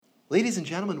Ladies and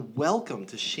gentlemen, welcome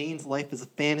to Shane's Life as a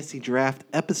Fantasy Draft,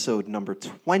 episode number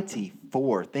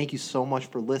 24. Thank you so much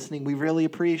for listening. We really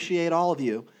appreciate all of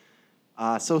you.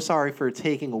 So sorry for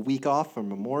taking a week off for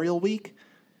Memorial Week,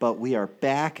 but we are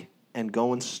back and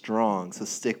going strong. So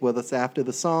stick with us after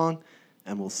the song,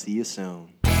 and we'll see you soon.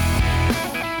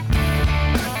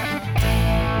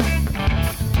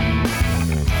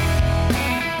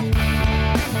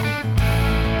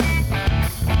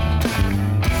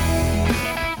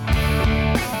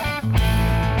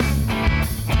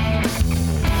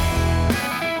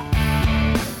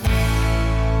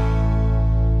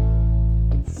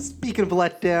 Speaking of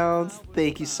letdowns,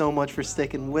 thank you so much for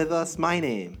sticking with us. My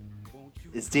name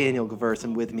is Daniel Gavers,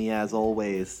 and with me, as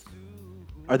always,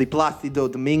 are the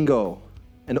Placido Domingo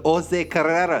and Jose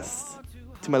Carreras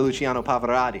to my Luciano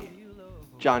Pavarotti,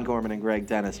 John Gorman and Greg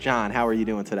Dennis. John, how are you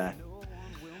doing today?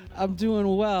 I'm doing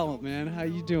well, man. How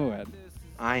you doing?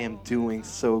 I am doing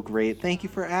so great. Thank you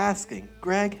for asking.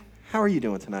 Greg, how are you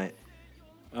doing tonight?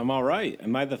 I'm all right.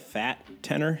 Am I the fat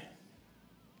tenor?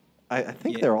 I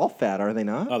think they're all fat, are they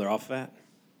not? Oh, they're all fat?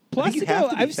 I think you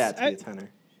have to be I've fat to be a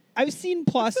tenor. I've seen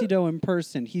Placido in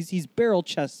person. He's barrel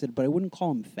chested, but I wouldn't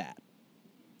call him fat.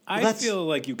 I feel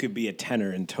like you could be a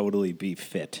tenor and totally be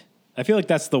fit. I feel like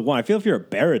that's the one. I feel if you're a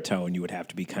baritone, you would have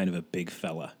to be kind of a big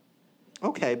fella.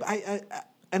 Okay, but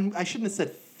I shouldn't have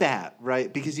said fat,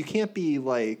 right? Because you can't be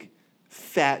like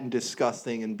fat and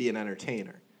disgusting and be an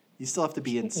entertainer. You still have to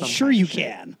be in some. Sure, kind you of shape.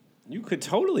 can. You could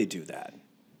totally do that.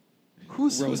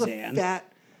 Who's a Roseanne.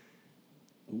 fat?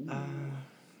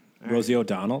 Rosie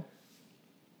O'Donnell?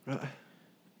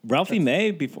 Ralphie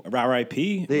May, before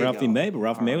R.I.P. There you Ralphie go. May, but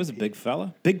Ralphie May was a big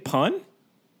fella. Big pun?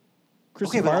 Chris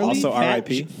Okay, but Farley, also fat,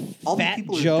 R.I.P.. All the Fat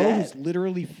people are Joe dead. is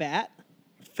literally fat.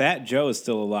 Fat Joe is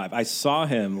still alive. I saw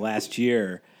him last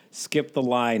year skip the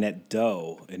line at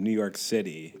Doe in New York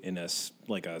City in a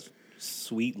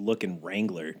sweet-looking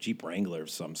Wrangler, Jeep Wrangler of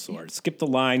some sort. Skip the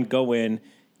line, go in,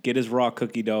 get his raw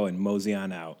cookie dough, and mosey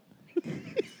on out.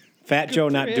 Fat Joe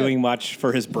not him. doing much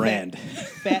for his brand.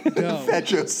 Fat Joe. Fat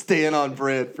Joe's staying on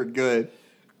brand for good.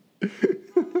 He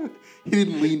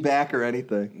didn't lean back or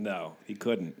anything. No, he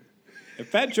couldn't. If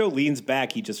Fat Joe leans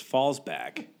back, he just falls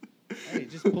back. Hey, he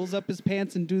just pulls up his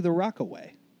pants and do the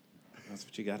Rockaway. That's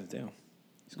what you got to do.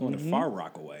 He's going to Far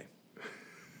Rockaway.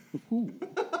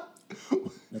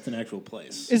 That's an actual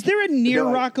place. Is there a near No,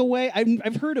 I- Rockaway?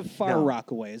 I've heard of Far No.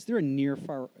 Rockaway. Is there a near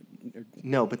Far?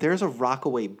 No, but there's a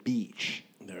Rockaway Beach.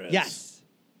 There is. Yes.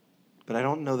 But I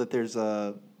don't know that there's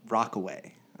a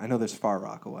Rockaway. I know there's Far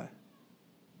Rockaway.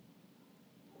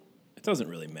 It doesn't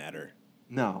really matter.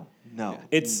 No.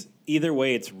 It's either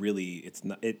way. It's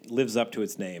not. It lives up to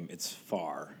its name. It's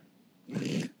far.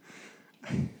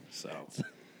 So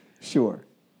Sure.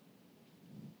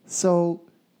 So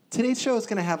today's show is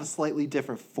going to have a slightly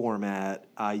different format.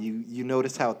 You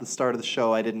noticed how at the start of the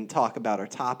show I didn't talk about our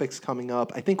topics coming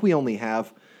up. I think we only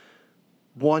have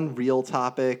one real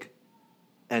topic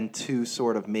and two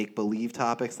sort of make-believe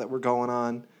topics that we're going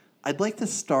on. I'd like to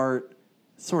start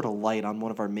sort of light on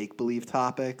one of our make-believe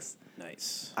topics.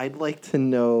 nice. I'd like to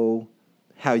know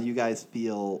how you guys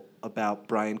feel about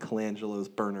Brian Colangelo's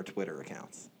burner Twitter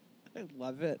accounts. I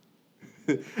love it.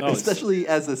 Especially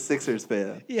as a Sixers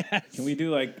fan. Yes. Can we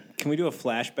do a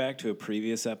flashback to a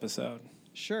previous episode?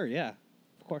 Sure. Yeah.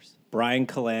 Of course. Brian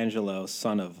Colangelo,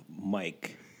 son of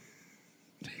Mike.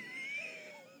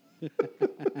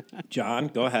 John,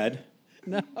 go ahead.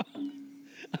 No.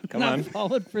 Come Not on.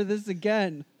 falling for this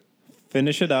again.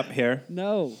 Finish it up here.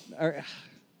 No.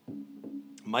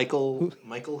 Michael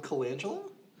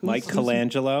Colangelo? Mike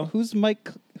Colangelo. Who's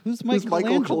Mike? Who's Mike? Who's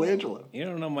Michael Colangelo? Colangelo? You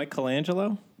don't know Mike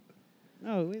Colangelo?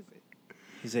 Oh, who is it?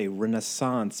 He's a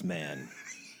Renaissance man.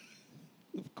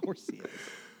 Of course he is.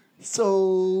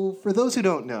 So, for those who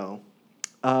don't know,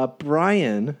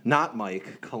 Brian, not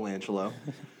Mike Colangelo,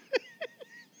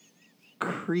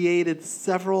 created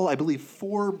several, I believe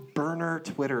 4 burner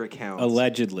Twitter accounts.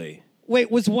 Allegedly.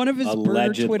 Wait, was one of his burner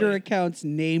Allegedly. Twitter accounts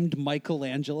named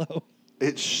Michelangelo?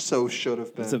 It so should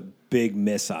have been. It's a big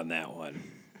miss on that one.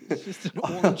 It's just an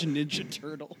orange Ninja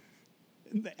Turtle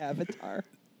in the avatar.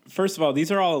 First of all,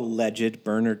 these are all alleged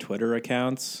burner Twitter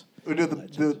accounts. No,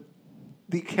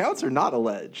 the accounts are not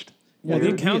alleged. Well,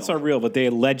 the accounts are real, but they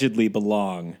allegedly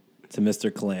belong to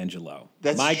Mr. Colangelo.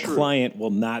 That's My true. client will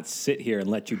not sit here and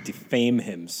let you defame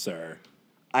him, sir.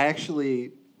 I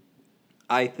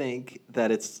think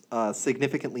that it's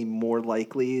significantly more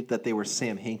likely that they were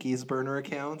Sam Hinkie's burner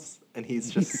accounts, and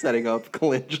he's just setting up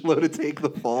Colangelo to take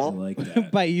the I fall. like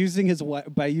that. by using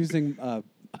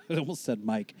I almost said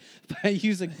Mike, by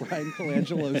using Brian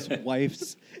Colangelo's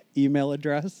wife's email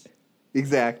address.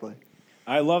 Exactly.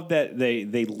 I love that they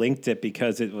linked it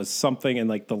because it was something, and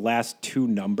like the last two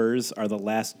numbers are the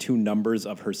last two numbers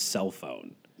of her cell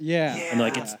phone. Yeah. And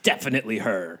like, it's definitely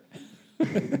her.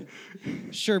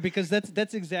 Sure, because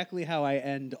that's exactly how I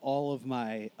end all of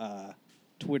my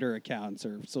Twitter accounts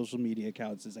or social media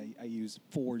accounts is I use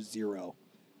 40.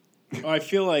 I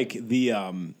feel like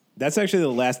that's actually the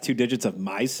last two digits of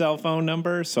my cell phone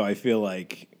number, so I feel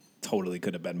like totally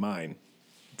could have been mine.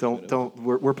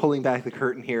 We're pulling back the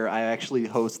curtain here. I actually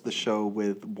host the show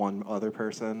with one other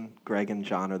person. Greg and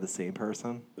John are the same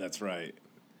person. That's right.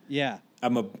 Yeah.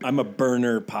 I'm a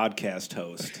burner podcast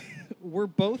host. We're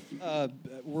both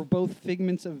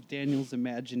figments of Daniel's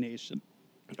imagination.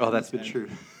 Oh, that's been true.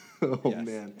 Oh Yes.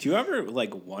 man. Do you ever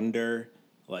like wonder,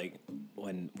 like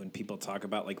when people talk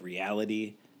about like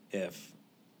reality, if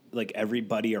like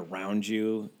everybody around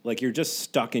you, like you're just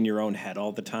stuck in your own head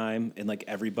all the time, and like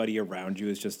everybody around you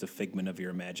is just a figment of your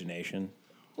imagination?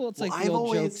 Well, it's Well, like the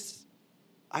old jokes.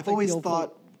 I've like always the old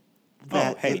thought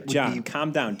that Hey, it would John, be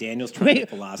calm down. Daniel's trying to Wait.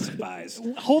 philosophize.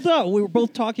 Hold on, we were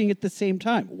both talking at the same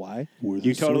time. Why? We're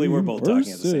You totally were both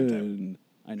talking at the same time.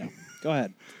 I know. Go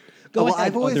ahead. Go Well, ahead,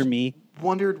 I've always other me.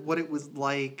 wondered what it was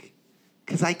like,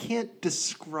 because I can't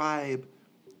describe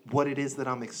what it is that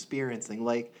I'm experiencing.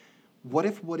 Like, what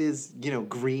if what is,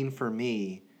 green for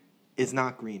me is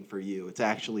not green for you? It's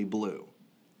actually blue.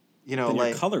 Then like,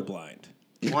 you're colorblind.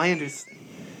 well, I understand.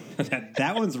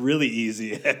 That one's really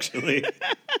easy, actually.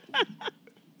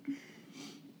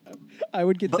 I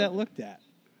would get that looked at.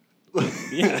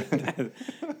 Yeah.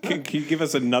 Can you give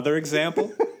us another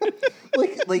example?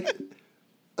 like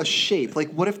a shape.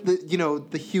 Like, what if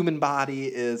the human body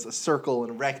is a circle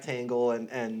and a rectangle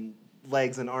and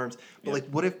legs and arms? But like,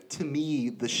 what if to me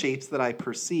the shapes that I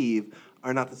perceive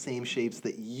are not the same shapes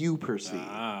that you perceive?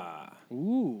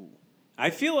 Ooh. I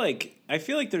feel like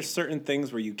there's certain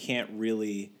things where you can't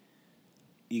really.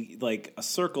 Like a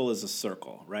circle is a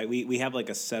circle, right? We have like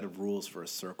a set of rules for a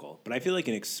circle, but I feel like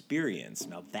an experience.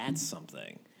 Now that's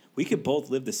something we could both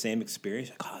live the same experience.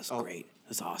 Like, oh, that's great.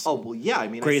 That's awesome. Oh well, yeah. I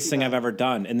mean, greatest thing I've ever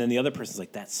done. And then the other person's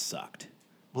like, that sucked.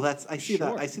 Well, I see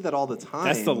that all the time.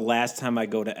 That's the last time I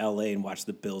go to LA and watch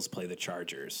the Bills play the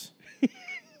Chargers.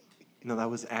 No, that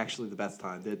was actually the best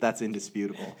time. That's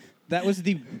indisputable. That was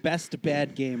the best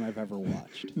bad game I've ever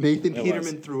watched. Nathan It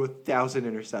Peterman was. threw 1,000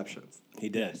 interceptions. He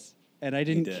did. And I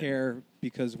didn't did. care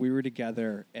because we were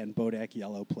together and Bodak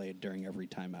Yellow played during every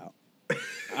timeout.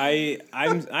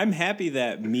 I'm happy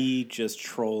that me just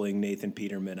trolling Nathan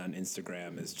Peterman on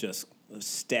Instagram is just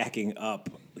stacking up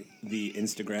the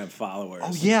Instagram followers.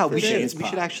 Oh yeah, for we Shane's should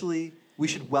pod. actually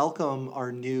welcome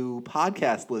our new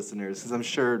podcast listeners, because I'm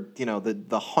sure the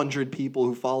 100 people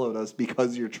who followed us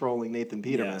because you're trolling Nathan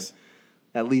Peterman. Yes.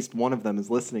 At least one of them is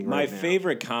listening My right now.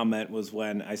 favorite comment was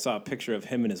when I saw a picture of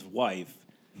him and his wife,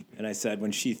 and I said,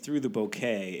 when she threw the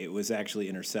bouquet, it was actually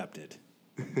intercepted.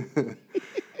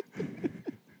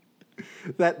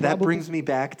 That brings me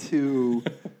back to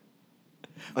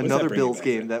another bring you Bills back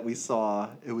game to? that we saw.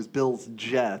 It was Bills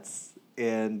Jets,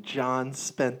 and John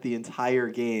spent the entire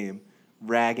game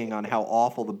ragging on how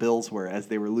awful the Bills were as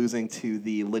they were losing to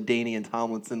the LaDainian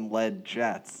Tomlinson-led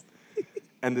Jets.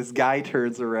 And this guy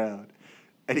turns around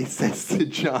and he says to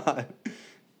John,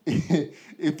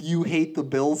 if you hate the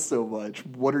Bills so much,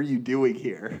 what are you doing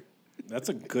here? That's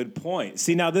a good point.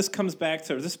 See, now this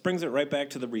brings it right back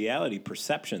to the reality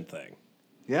perception thing.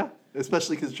 Yeah,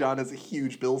 especially because John is a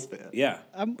huge Bills fan. Yeah,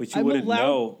 I'm- but you I'm wouldn't allowed-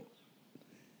 know.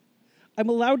 I'm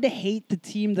allowed to hate the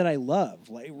team that I love,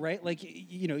 right? Like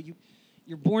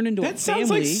you're born into a That sounds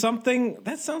family. like something.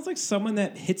 That sounds like someone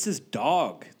that hits his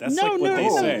dog. That's No, like what no, they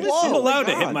no, say. listen. I'm allowed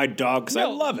to John. hit my dog because I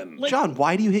No, love him. like- John,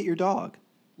 why do you hit your dog?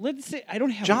 Let's say I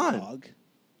don't have John. a dog.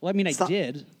 Well, I mean, I Stop.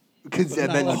 did. Because I'm and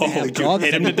not then allowed to have you dogs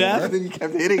hit him to anymore. death? And then you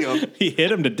kept hitting him. He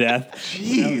hit him to death.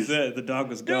 Jeez. That was it. The dog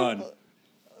was gone.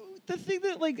 The thing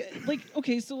that like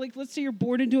okay, so like let's say you're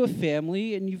born into a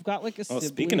family and you've got like a Oh, sibling.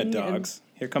 speaking of and, dogs,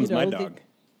 here comes you know, my they- dog.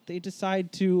 They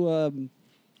decide to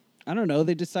I don't know,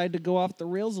 they decide to go off the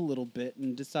rails a little bit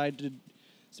and decide to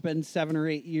spend 7 or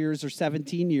 8 years or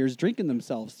 17 years drinking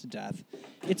themselves to death.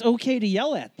 It's okay to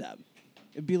yell at them.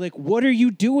 It'd be like, "What are you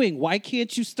doing? Why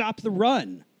can't you stop the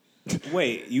run?"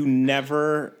 Wait, you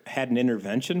never had an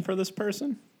intervention for this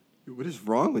person? What is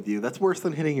wrong with you? That's worse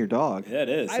than hitting your dog. That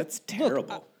is. I- That's look,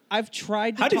 terrible. I've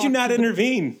tried to How did you talk not to the-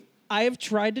 intervene? I have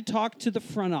tried to talk to the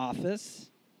front office,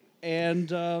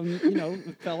 and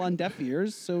it fell on deaf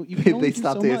ears. So you can only They do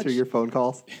stopped so answering much your phone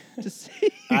calls. to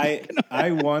say.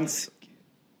 I once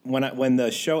when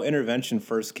the show Intervention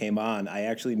first came on, I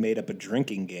actually made up a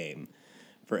drinking game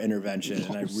for intervention.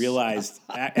 And I realized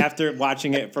after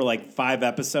watching it for like 5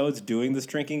 episodes doing this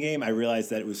drinking game, I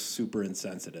realized that it was super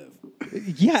insensitive.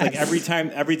 Yes. Like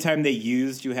every time they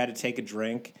used, you had to take a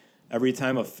drink. Every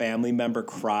time a family member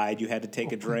cried, you had to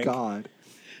take a drink. God.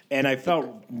 And I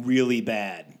felt really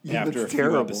bad after a few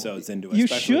terrible. episodes into it. You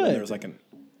especially when should. there was like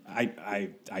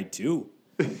I do.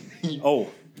 Oh.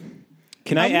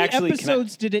 Can How I many actually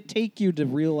episodes did it take you to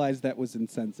realize that was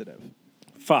insensitive?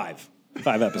 5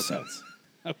 episodes.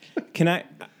 Okay.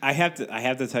 I have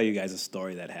to tell you guys a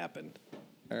story that happened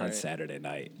on Saturday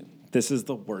night. This is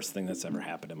the worst thing that's ever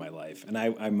happened in my life. And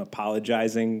I'm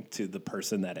apologizing to the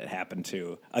person that it happened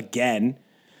to again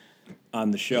on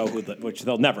the show, which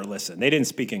they'll never listen. They didn't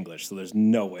speak English, so there's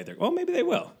no way they're... Well, maybe they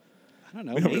will. I don't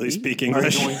know. We don't really speak Are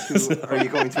English. you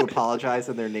going to apologize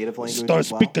in their native language Start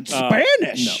as well? speaking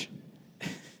Spanish.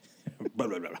 Blah,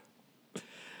 blah, blah, blah.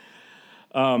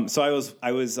 So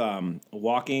I was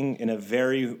walking in a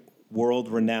very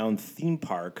world-renowned theme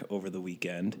park over the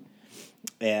weekend,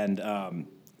 and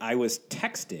I was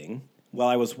texting while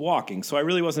I was walking, so I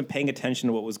really wasn't paying attention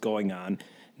to what was going on.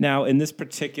 Now, in this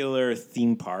particular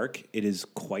theme park, it is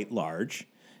quite large,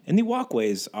 and the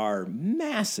walkways are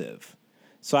massive.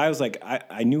 So I was like,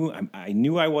 I knew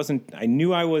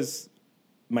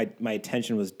my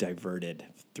attention was diverted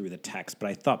through the text, but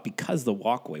I thought because the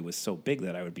walkway was so big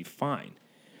that I would be fine.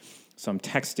 So I'm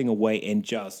texting away and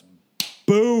just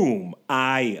boom,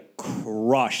 I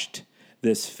crushed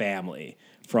this family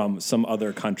from some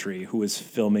other country who was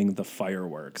filming the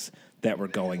fireworks that were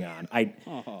going on. I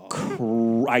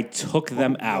took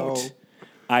them out. no.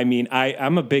 I mean,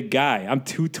 I'm a big guy. I'm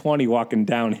 220 walking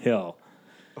downhill.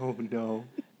 Oh, no.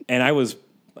 And I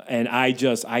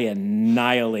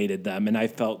annihilated them, and I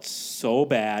felt so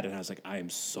bad, and I was like, I am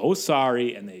so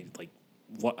sorry, and they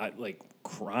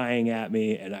crying at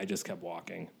me, and I just kept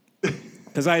walking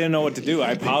because I didn't know what to do.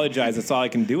 I apologize. That's all I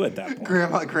can do at that point.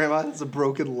 Grandma has a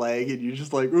broken leg, and you're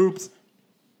just like, oops.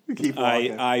 Keep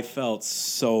walking. I felt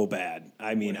so bad.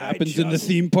 I mean, Happens in the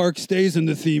theme park stays in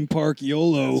the theme park.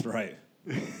 YOLO. That's right.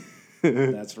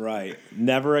 That's right.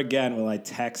 Never again will I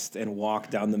text and walk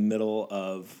down the middle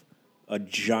of a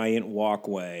giant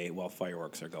walkway while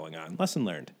fireworks are going on. Lesson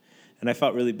learned. And I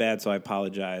felt really bad, so I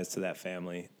apologized to that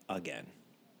family again.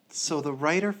 So the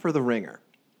writer for The Ringer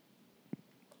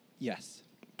Yes.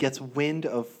 gets wind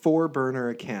of 4 burner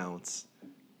accounts.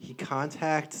 He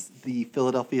contacts the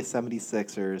Philadelphia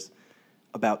 76ers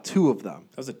about 2 of them.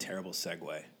 That was a terrible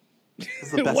segue. This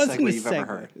is the best segue you've ever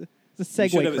heard. It's a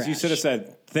segue You should have crash.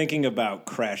 said, thinking about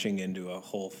crashing into a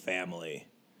whole family.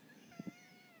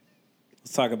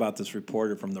 Let's talk about this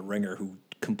reporter from The Ringer who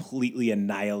completely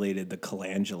annihilated the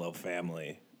Colangelo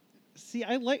family. See,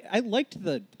 I liked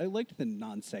the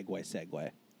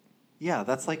non-segue. Yeah,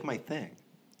 that's like my thing.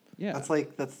 Yeah. That's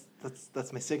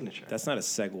my signature. That's not a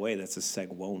segue, that's a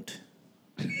seg-won't.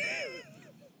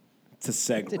 It's a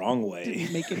seg wrong way.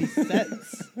 Didn't make any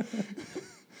sense.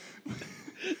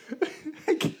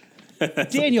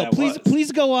 Daniel, That was.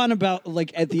 please go on about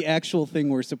at the actual thing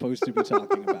we're supposed to be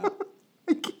talking about.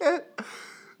 I can't.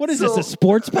 What is this, a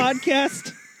sports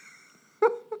podcast?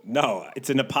 No,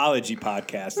 it's an apology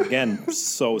podcast. Again,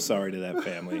 so sorry to that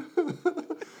family.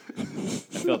 I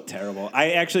felt terrible.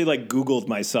 I actually Googled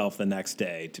myself the next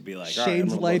day to be like, all right, I'm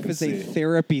Shane's gonna life look and is a see.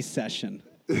 therapy session.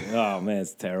 Oh man,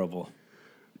 it's terrible.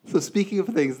 So speaking of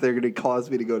things that are going to cause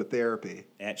me to go to therapy.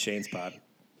 At Shane's Pod.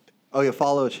 Oh yeah,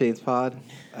 follow Shane's Pod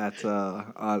at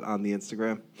on the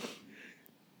Instagram.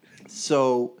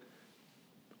 So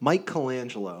Mike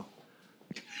Colangelo.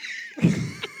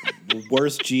 The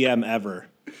worst GM ever.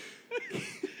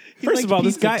 He First liked of all,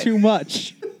 this pizza guy. too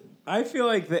much. I feel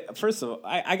like, first of all,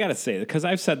 I got to say, because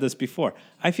I've said this before,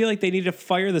 I feel like they need to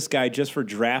fire this guy just for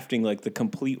drafting the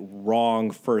complete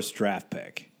wrong first draft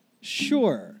pick.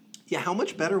 Sure. Yeah, how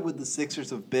much better would the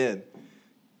Sixers have been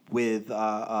with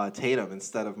Tatum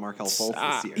instead of Markelle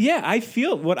Fultz this year? Yeah, I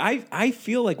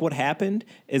feel like what happened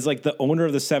is the owner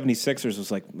of the 76ers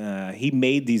was like, he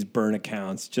made these burn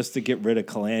accounts just to get rid of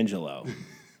Colangelo.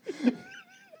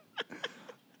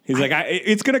 He's like,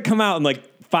 it's going to come out in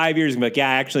 5 years and be like, yeah,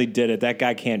 I actually did it. That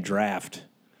guy can't draft.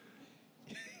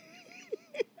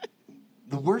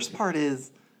 The worst part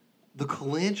is the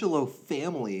Colangelo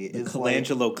family is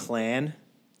Colangelo clan.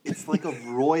 it's like a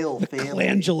royal family.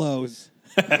 Colangelos.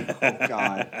 Oh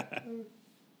God.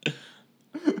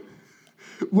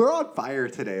 We're on fire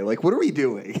today. What are we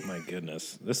doing? My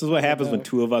goodness. This is what happens when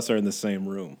 2 of us are in the same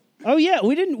room. Oh yeah,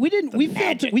 we failed to,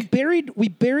 magic. we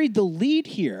buried the lead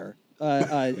here.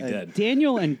 did.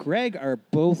 Daniel and Greg are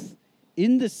both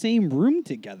in the same room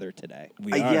together today.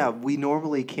 We are. Yeah, we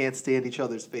normally can't stand each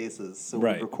other's faces, so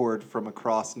Right. we record from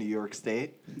across New York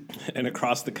State And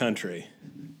across the country.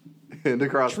 and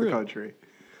across True. the country.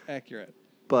 Accurate.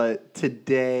 But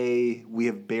today we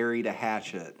have buried a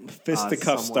hatchet.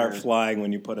 Fisticuffs start somewhere. flying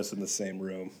when you put us in the same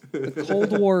room. The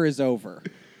Cold War is over.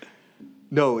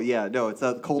 No, it's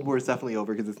the Cold War is definitely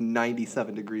over because it's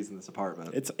 97 degrees in this apartment.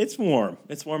 It's warm.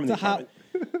 It's warm in It's the a hot.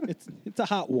 apartment. It's a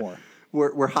hot war.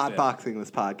 We're hotboxing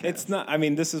this podcast. It's not. I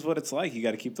mean, this is what it's like. You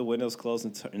got to keep the windows closed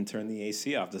and turn the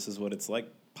AC off. This is what it's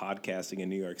like podcasting in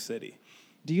New York City.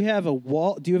 Do you have a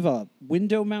wall? Do you have a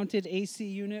window-mounted AC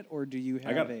unit, or do you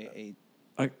have got- a?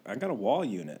 I got a wall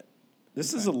unit.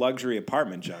 This is a luxury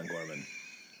apartment, John Gorman.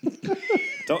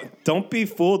 Don't be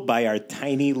fooled by our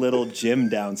tiny little gym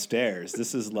downstairs.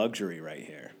 This is luxury right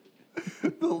here.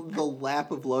 the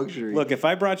lap of luxury. Look, if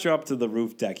I brought you up to the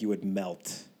roof deck, you would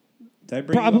melt. Did I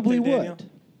bring Probably you up there, Daniel? would.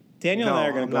 Daniel no, and I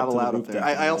are going I'm to go not up to allowed the up roof there.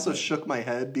 deck. I also shook my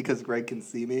head because Greg can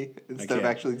see me instead of can't.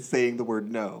 actually saying the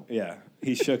word no. Yeah,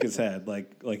 he shook his head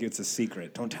like it's a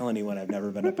secret. Don't tell anyone I've never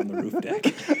been up on the roof deck.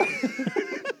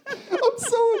 I'm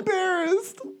so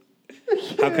embarrassed.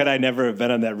 How could I never have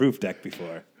been on that roof deck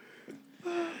before?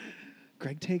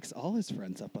 Greg takes all his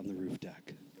friends up on the roof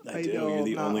deck. I do. know, You're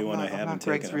the I'm only not- one I'm I not- I'm haven't not taken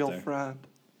Greg's up real there. friend.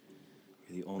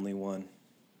 You're the only one.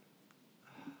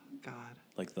 God.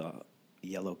 Like the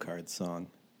Yellow Card song.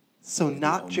 So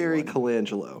not only Jerry one.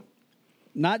 Colangelo.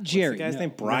 Not Jerry. What's the guy's no.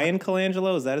 name? Brian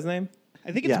Colangelo? Is that his name?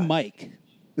 I think it's Yeah. Mike.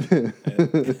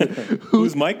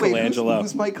 Who's Mike Wait, Colangelo?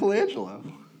 Who's Mike Colangelo?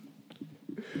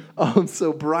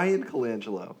 So Brian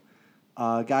Colangelo,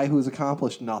 a guy who's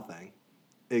accomplished nothing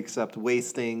except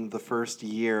wasting the first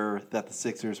year that the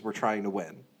Sixers were trying to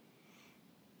win.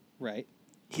 Right.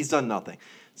 He's done nothing.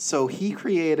 So he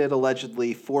created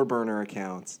allegedly 4 burner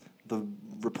accounts. The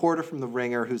reporter from The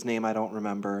Ringer, whose name I don't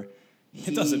remember.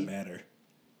 It doesn't matter.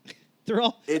 They're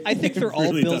all. I think it they're all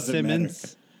really Bill doesn't matter.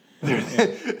 Simmons.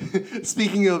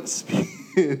 Speaking of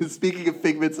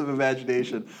figments of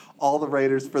imagination, all the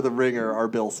writers for The Ringer are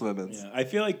Bill Simmons. Yeah, I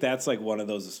feel like that's like one of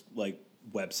those like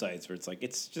websites where it's like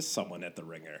it's just someone at the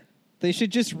Ringer. They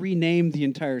should just rename the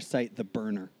entire site The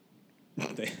Burner.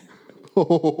 They,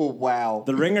 Oh, wow.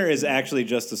 the Ringer is actually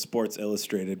just a Sports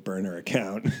Illustrated burner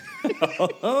account.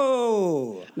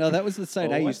 Oh, No, that was the site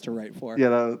Oh, I what? used to write for.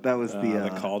 Yeah, that was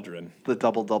the Cauldron. the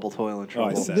double toil and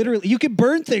trouble. I said- Literally, you could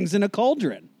burn things in a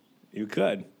cauldron. You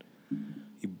could.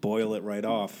 You boil it right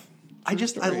off. I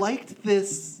story. liked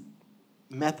this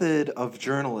method of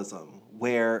journalism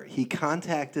where he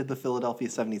contacted the Philadelphia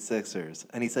 76ers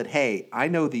and he said, "Hey, I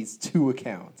know these 2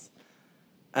 accounts."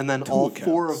 And then all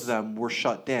 4 accounts. of them were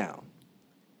shut down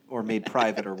or made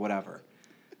private or whatever.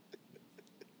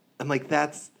 And like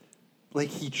that's like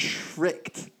he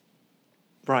tricked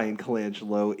Brian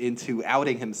Colangelo into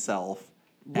outing himself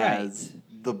as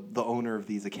the owner of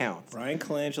these accounts. Brian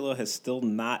Colangelo has still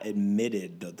not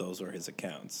admitted that those were his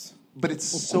accounts. But it's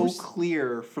so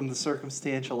clear from the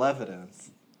circumstantial evidence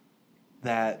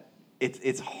that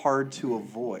it's hard to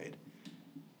avoid.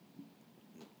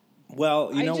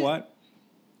 Well, you I know just- what?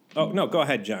 Oh, no, go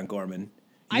ahead, John Gorman.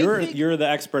 I You're think- you're the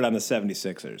expert on the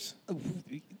 76ers.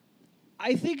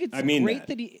 I think it's I mean great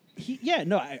that. that yeah,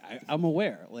 no, I'm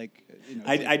aware. Like, you know, it's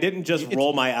like- I didn't just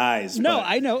roll my eyes. no, but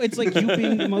I know. It's like you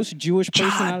being the most Jewish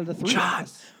person out of the 3 of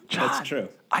us. That's true.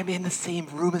 I'm in the same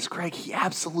room as Greg. He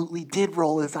absolutely did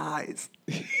roll his eyes.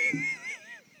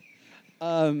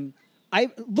 I'm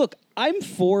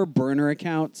for burner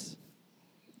accounts.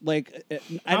 Like,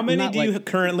 How many do you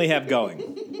currently have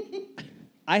going?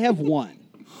 I have one.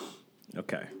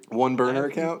 Okay. One burner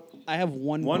account? I have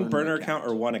one. One burner account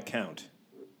or one account?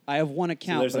 I have one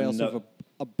account, there's but I also ano- have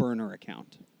a burner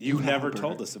account. You have never a burner.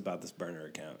 told us about this burner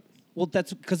account. Well,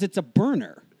 that's because it's a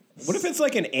burner. What if it's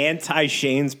like an anti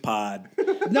Shane's Pod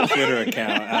Twitter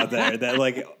account out there that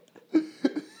like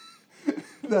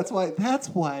That's why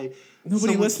nobody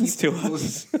someone listens to keeps-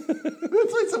 us?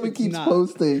 That's why someone keeps not.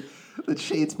 posting that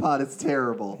Shane's Pod is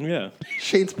terrible. Yeah.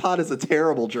 Shane's Pod is a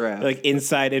terrible draft. Like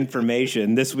inside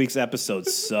information. This week's episode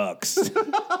sucks.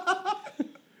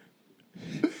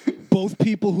 Both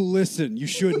people who listen, you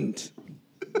shouldn't.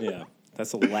 Yeah.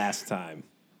 That's the last time.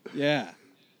 Yeah.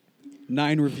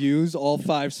 9 reviews, all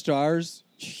 5 stars.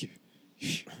 It's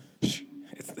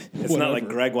not like Whatever.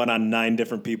 Greg went on 9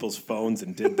 different people's phones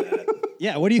and did that.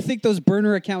 Yeah, what do you think those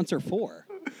burner accounts are for?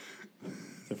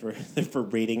 They're for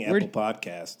rating Apple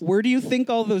Podcast. Where do you think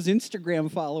all those Instagram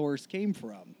followers came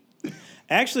from?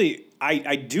 Actually,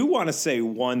 I do want to say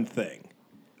one thing.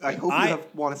 I hope I- you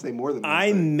want to say more than one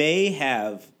I thing. may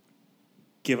have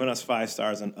given us 5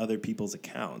 stars on other people's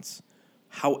accounts.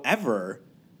 However,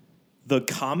 the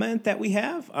comment that we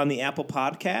have on the Apple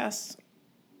Podcasts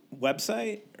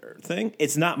website or thing,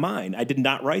 it's not mine. I did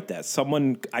not write that.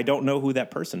 Someone, I don't know who that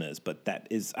person is, but that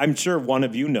is, I'm sure one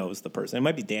of you knows the person. It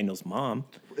might be Daniel's mom.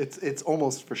 It's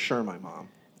almost for sure my mom.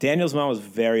 Daniel's mom was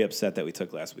very upset that we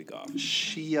took last week off.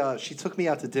 She took me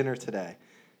out to dinner today,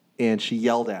 and she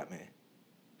yelled at me.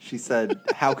 She said,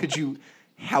 how could you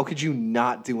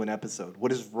not do an episode?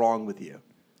 What is wrong with you?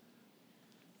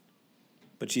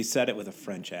 But she said it with a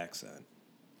French accent.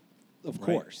 Of Right?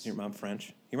 course. Your mom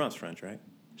French? Your mom's French, right?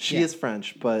 She Yeah. is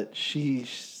French, but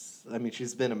she's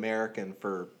been American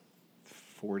for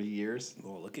 40 years.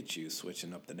 Oh, look at you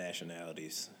switching up the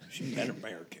nationalities. She's been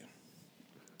American.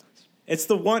 It's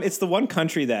the one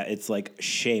country that it's like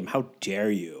shame. How dare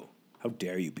you? How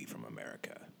dare you be from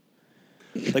America?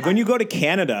 Like when you go to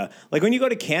Canada,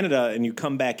 and you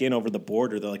come back in over the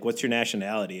border, they're like, "What's your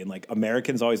nationality?" And like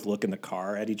Americans always look in the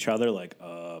car at each other like,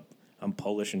 I'm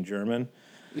Polish and German."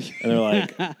 And they're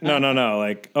like, no.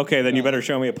 Like, okay, then you better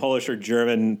show me a Polish or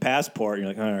German passport. And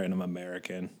you're like, all right, I'm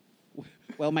American.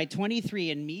 Well, my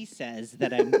 23andMe says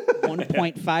that I'm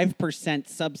 1.5%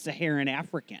 sub-Saharan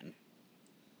African.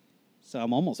 So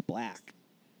I'm almost black.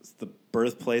 It's the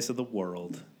birthplace of the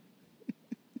world.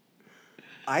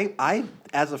 I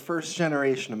as a first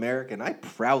generation American, I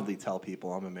proudly tell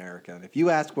people I'm American. If you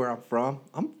ask where I'm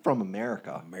from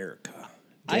America. America.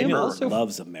 I am Daniel also-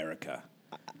 loves America.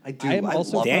 I do. I am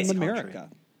also love from this country. America.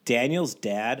 Daniel's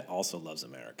dad also loves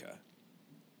America.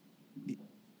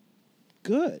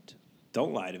 Good.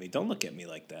 Don't lie to me. Don't look at me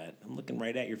like that. I'm looking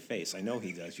right at your face. I know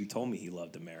he does. You told me he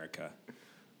loved America.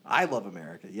 I love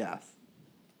America, yes.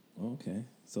 Okay.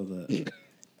 So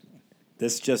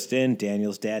this just in,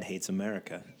 Daniel's dad hates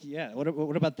America. Yeah.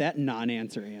 What about that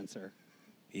non-answer answer?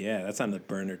 Yeah, that's on the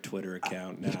burner Twitter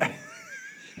account now.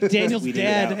 Daniel's Tweeted it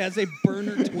dad out. has a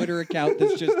burner Twitter account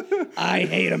that's just, I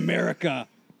hate America.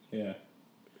 Yeah.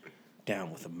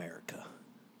 Down with America.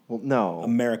 Well, no.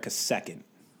 America second.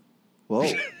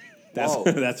 Whoa. That's Whoa.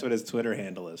 that's what his Twitter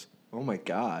handle is. Oh my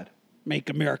God. Make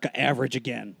America average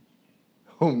again.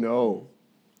 Oh no.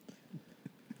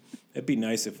 It'd be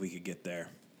nice if we could get there.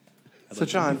 So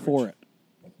John, For it.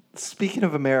 speaking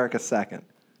of America second,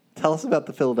 tell us about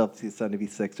the Philadelphia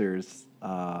 76ers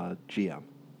GM.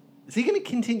 Is he going to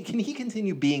continue? Can he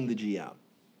continue being the GM?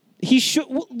 He should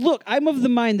look. I'm of the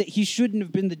mind that he shouldn't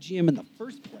have been the GM in the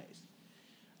first place.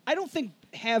 I don't think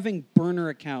having burner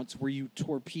accounts where you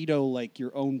torpedo like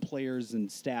your own players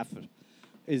and staff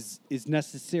is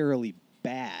necessarily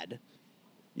bad.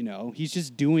 You know, he's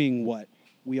just doing what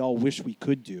we all wish we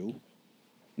could do,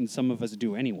 and some of us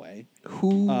do anyway.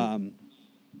 Who?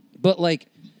 But like,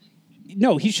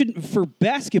 no, he shouldn't. For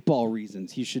basketball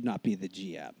reasons, he should not be the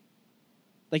GM.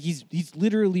 Like he's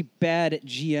literally bad at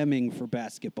GMing for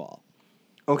basketball.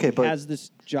 Okay, He but has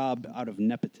this job out of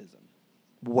nepotism.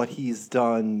 what he's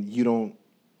done, you don't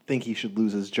think he should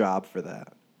lose his job for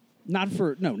that? Not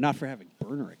for having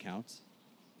burner accounts.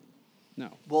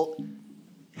 No. Well,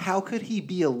 how could he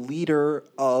be a leader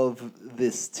of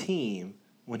this team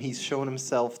when he's shown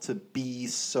himself to be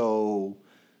so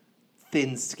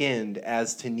thin-skinned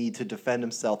as to need to defend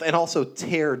himself and also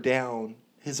tear down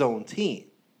his own team?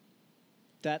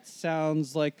 That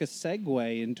sounds like a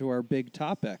segue into our big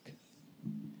topic.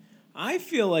 I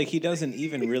feel like he doesn't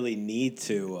even really need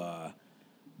to,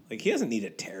 he doesn't need to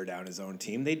tear down his own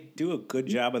team. They do a good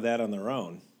job of that on their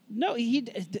own. No,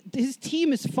 his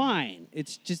team is fine.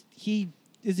 It's just he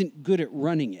isn't good at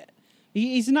running it.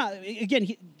 He's not. Again,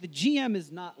 the GM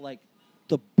is not like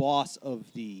the boss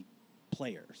of the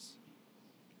players.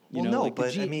 Well, no, like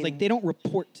but I mean, like they don't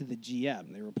report to the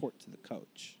GM; they report to the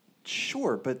coach.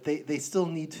 sure, but they still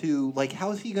need to, like,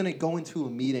 how is he going to go into a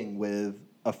meeting with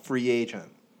a free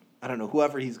agent? I don't know,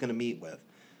 whoever he's going to meet with.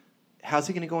 How's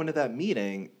he going to go into that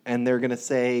meeting and they're going to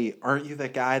say, aren't you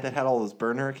that guy that had all those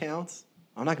burner accounts?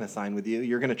 I'm not going to sign with you.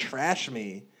 You're going to trash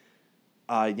me,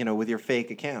 with your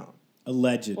fake account.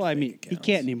 Alleged. Well, I mean, fake he accounts.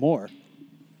 can't anymore,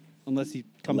 unless he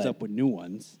comes Alleg- up with new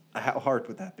ones. How hard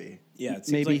would that be? Yeah, it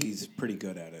seems Maybe- like he's pretty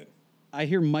good at it. I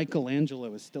hear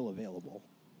Michelangelo is still available.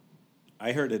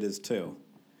 I heard it is too.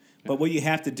 But what you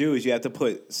have to do is you have to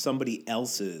put somebody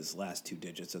else's last two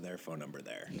digits of their phone number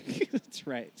there. That's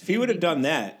right. If he would have done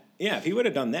that, he would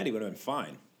have been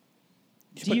fine.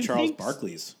 Just Do put you Charles think-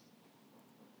 Barkley's.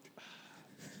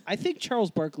 I think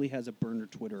Charles Barkley has a burner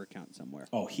Twitter account somewhere.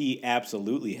 Oh, he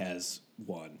absolutely has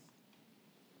one.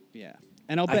 Yeah,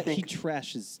 and I'll I bet he think-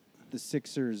 trashes the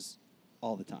Sixers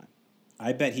all the time.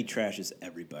 I bet he trashes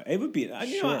everybody. It would be,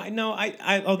 Sure. although I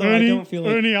don't feel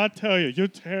like Ernie, I tell you, you're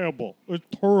terrible. You're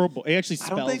terrible. He actually I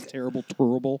don't spells think- terrible,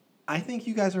 terrible. I think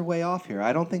you guys are way off here.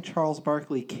 I don't think Charles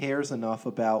Barkley cares enough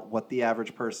about what the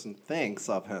average person thinks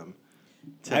of him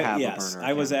to have a burner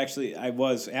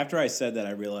account. After I said that,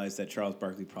 I realized that Charles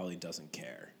Barkley probably doesn't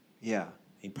care. Yeah.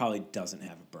 He probably doesn't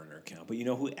have a burner account. But you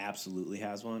know who absolutely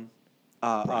has one?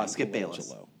 Skip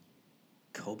Bayless.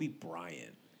 Kobe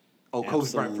Bryant. Oh,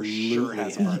 Kobe Bryant for sure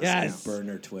has a burner Yes. account.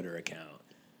 burner Twitter account.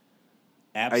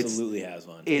 Absolutely has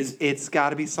one. It's got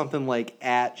to be something like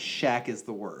at Shaq is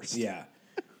the worst. Yeah.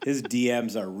 His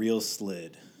DMs are real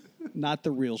slid. Not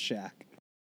the real Shaq.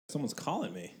 Someone's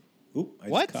calling me. Oop, I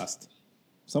What? just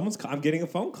cussed. I'm getting a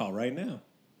phone call right now.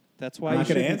 That's why I'm you not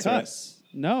gonna shouldn't answer it. cuss.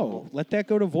 No, let that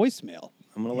go to voicemail.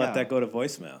 I'm going to Yeah. let that go to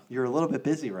voicemail. You're a little bit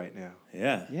busy right now.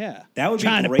 Yeah. Yeah. That would be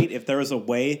Trying to great if there was a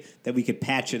way that we could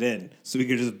patch it in so we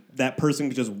could that person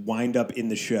could just wind up in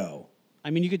the show.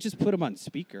 I mean, you could just put him on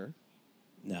speaker.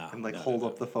 No. And hold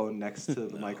up the phone next to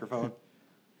the microphone.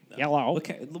 Hello.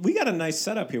 Okay, we got a nice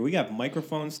setup here. We got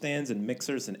microphone stands and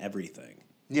mixers and everything.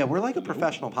 Yeah, we're like a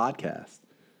professional podcast.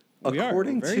 We are.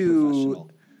 According We're very to professional.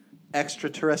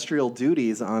 Extraterrestrial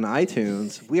Duties on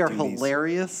iTunes, we are Duties.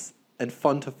 hilarious and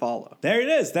fun to follow. There it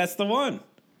is. That's the one.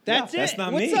 That's That's it.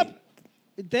 not What's me. up?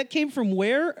 That came from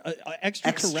where?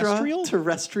 Extraterrestrial?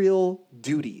 Extraterrestrial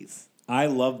Duties. I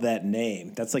love that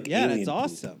name. That's like Yeah, alien that's poop.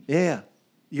 awesome. Yeah,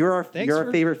 you're our Thanks for-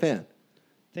 favorite fan.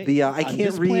 I On can't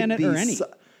this read planet or any.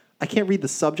 I can't read the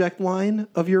subject line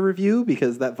of your review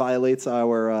because that violates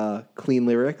our clean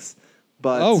lyrics.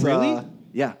 But Oh, really?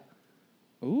 Yeah,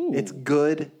 Ooh. it's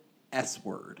good S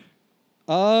word.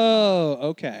 Oh,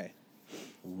 okay.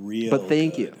 Real. But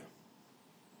thank good.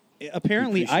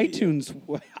 Apparently, appreciate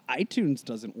you. iTunes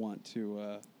doesn't want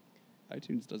to.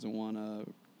 iTunes doesn't want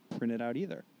to print it out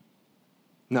either.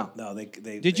 No, No, they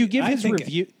Did you give I his think-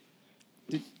 review?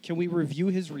 Can we review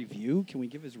his review? Can we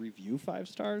give his review 5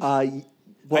 stars? well,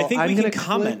 I think I'm we gonna can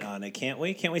comment click- on it, can't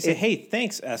we? Can't we say, "Hey,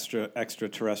 thanks,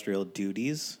 extraterrestrial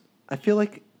duties"? I feel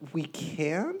like we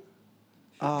can.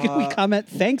 Can we comment?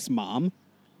 Thanks, Mom.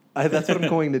 That's what I'm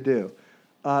going to do.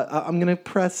 I'm going to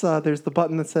press. There's the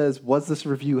button that says, "Was this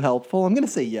review helpful?" I'm going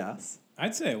to say yes.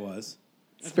 I'd say it was.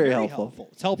 It's very helpful.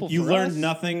 It's helpful. You for learned us.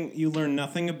 nothing. You learned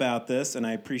nothing about this, and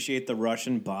I appreciate the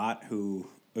Russian bot who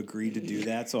agreed to do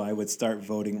that, so I would start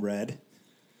voting red.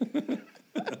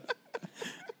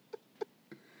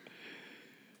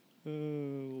 Oh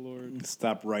Lord.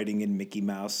 Stop writing in Mickey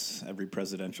Mouse every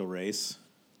presidential race.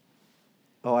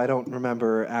 Oh, I don't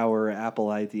remember our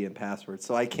Apple ID and password,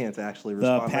 so I can't actually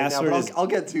respond right now. password But is- I'll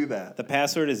get to that. The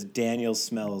password is Daniel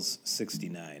Smells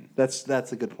 69. That's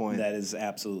a good point. That is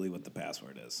absolutely what the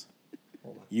password is.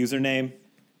 Username,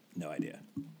 no idea.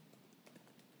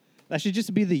 That should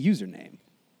just be the username.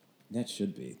 That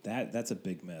should be. That's a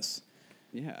big miss.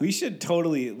 Yeah. We should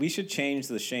change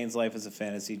the Shane's Life as a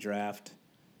Fantasy Draft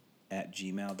at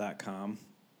gmail.com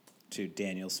to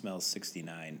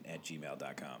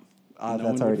danielsmells69@gmail.com. no that's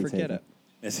one would already forget taken.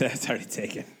 That's already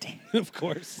taken. Damn. it. Of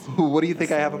course. What do you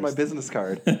think I the have on my worst. business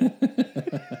card? Do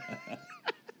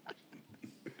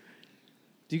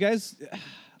you guys?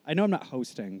 I know I'm not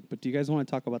hosting, but do you guys want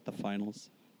to talk about the finals?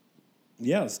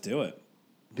 Yeah, let's do it.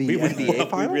 The We NBA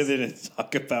finals? really didn't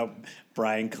talk about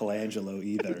Brian Colangelo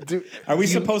either. Dude, Are we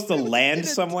supposed to land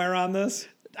somewhere on this?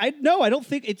 I don't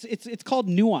think it's called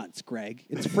nuance, Greg.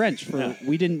 It's French for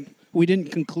we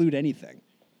didn't conclude anything.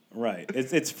 Right.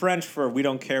 It's French for we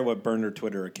don't care what burner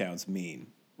Twitter accounts mean.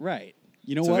 Right.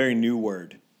 You know It's what? a very new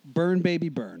word. Burn, baby,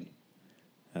 burn.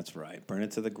 That's right. Burn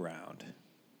it to the ground.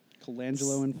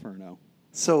 Colangelo Inferno.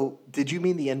 So, did you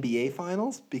mean the NBA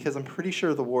finals? Because I'm pretty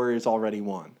sure the Warriors already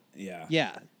won. Yeah.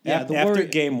 Yeah. Yeah. The After Warri-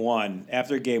 game one,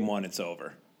 it's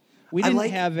over. we I didn't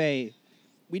like- have a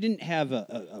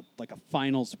like a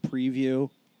finals preview,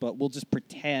 but we'll just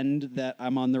pretend that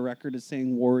I'm on the record as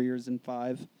saying Warriors in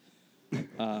 5.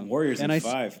 Warriors and in I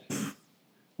 5.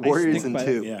 Warriors stick in by-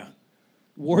 2. Yeah.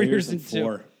 Warriors in 2.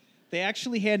 4. They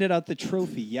actually handed out the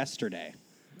trophy yesterday.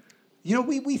 You know,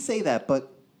 we say that,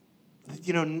 but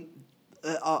you know,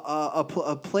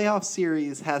 a playoff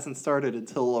series hasn't started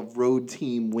until a road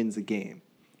team wins a game.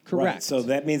 Correct. Right, so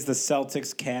that means the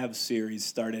Celtics-Cavs series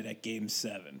started at Game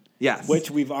 7. Yes. Which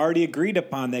we've already agreed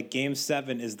upon that Game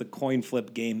 7 is the coin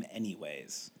flip game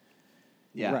anyways.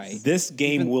 Yes. Right. This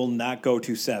game Even- will not go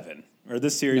to 7. Or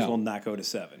this series No. will not go to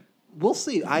 7. We'll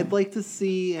see. I'd like to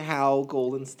see how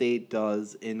Golden State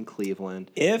does in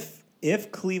Cleveland. If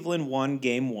Cleveland won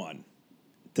Game 1,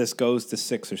 this goes to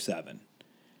 6 or 7.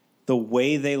 The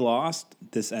way they lost,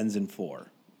 this ends in 4.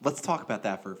 Let's talk about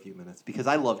that for a few minutes because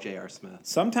I love J.R. Smith.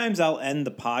 Sometimes I'll end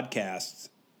the podcast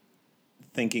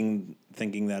thinking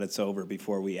that it's over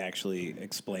before we actually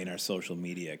explain our social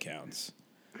media accounts.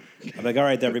 I'm like, all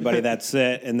right, everybody, that's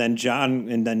it. And then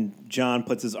John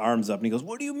puts his arms up and he goes,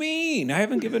 "What do you mean? I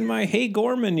haven't given my Hey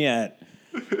Gorman yet.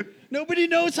 Nobody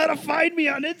knows how to find me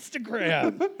on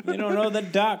Instagram. You don't know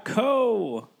the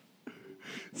 .co."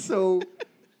 So,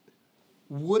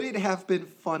 would it have been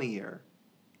funnier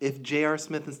if J.R.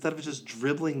 Smith, instead of just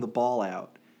dribbling the ball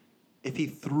out, if he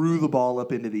threw the ball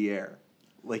up into the air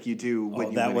like you do when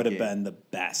you That win would a have game? been the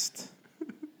best.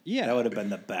 Yeah. That would have been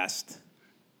the best.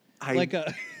 like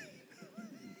a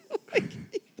like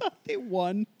he thought they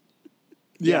won.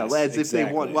 Yeah, Yes, as if they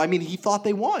won. exactly. Well, I mean, he thought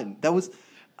they won. That was.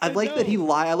 I like that he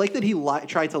lied. I like that he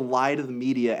tried to lie to the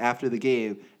media after the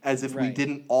game, as if we Right.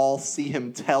 didn't all see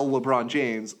him tell LeBron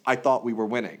James, "I thought we were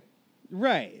winning."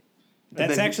 Right.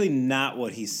 That's then he- actually not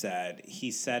what he said. He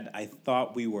said, "I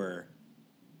thought we were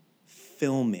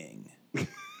filming."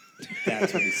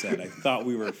 That's what he said. I thought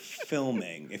we were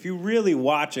filming. If you really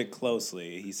watch it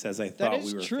closely, he says, "I thought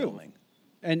is we were true. filming."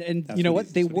 And That's you know what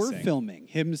what? They that's what he's were saying. filming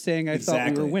him saying I thought we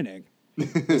Exactly. were winning.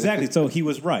 Exactly. So he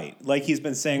was right. Like he's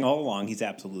been saying all along, he's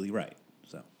absolutely right.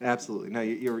 So Absolutely. No,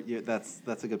 you're that's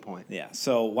a good point. yeah.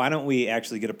 So why don't we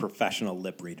actually get a professional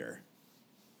lip reader?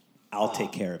 I'll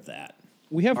take care of that.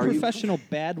 We have Are you- professional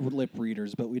bad lip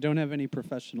readers, but we don't have any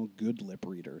professional good lip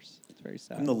readers. It's very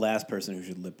sad. I'm the last person who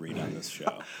should lip read on this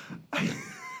show.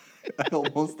 I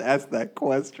almost asked that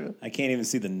question. I can't even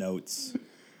see the notes.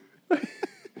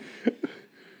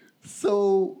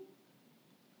 So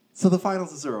the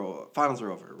finals are over. Finals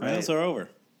are over, right? Finals are over.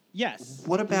 Yes.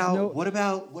 What about no- what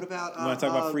about You want to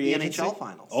talk about free the agency? NHL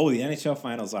finals? Oh, the NHL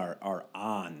finals are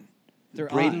on. They're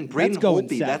Braden on. Braden That's going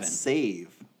Holtby, 7. that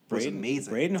save was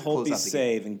amazing. Braden to close out Holtby's the game.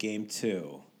 save in Game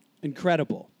 2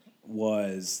 Incredible.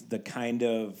 was the kind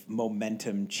of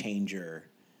momentum changer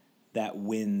that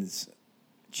wins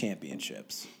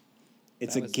championships.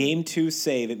 It's That a was Game 2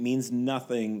 save. It means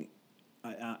nothing.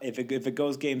 If it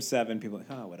goes Game 7, people are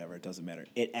like, oh, whatever, it doesn't matter.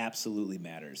 It absolutely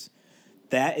matters.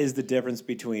 That is the difference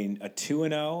between a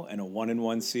 2-0 and a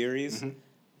 1-1 series.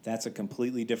 That's a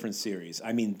completely different series.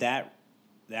 I mean, that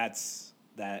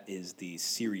is the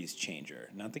series changer,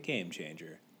 not the game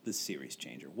changer. The series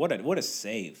changer. What a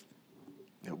save!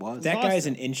 It was That guy's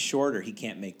awesome. an inch shorter. He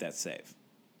can't make that save.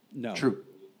 No. true.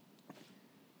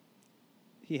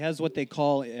 He has what they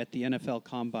call at the NFL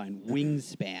Combine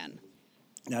wingspan.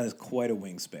 That is quite a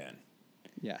wingspan.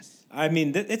 Yes. I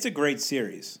mean, it's a great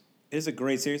series. It is a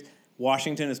great series.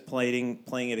 Washington is playing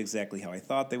it exactly how I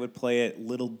thought they would play it.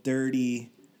 Little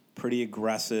dirty, pretty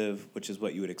aggressive, which is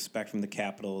what you would expect from the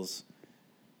Capitals.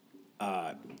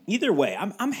 Either way,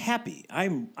 I'm happy.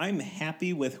 I'm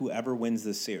happy with whoever wins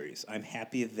this series. I'm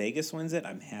happy if Vegas wins it.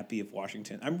 I'm happy if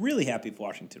Washington. I'm really happy if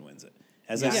Washington wins it.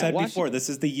 As I Yeah, said Washington- before, this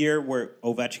is the year where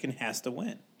Ovechkin has to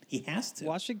win. He has to.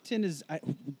 Washington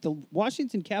the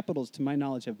Washington Capitals, to my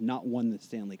knowledge, have not won the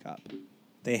Stanley Cup.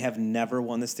 They have never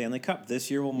won the Stanley Cup.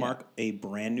 This year will mark a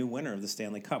brand new winner of the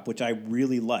Stanley Cup, which I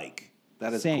really like.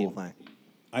 That is Same. a cool thing.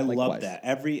 I love Likewise. that.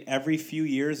 Every few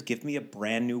years, give me a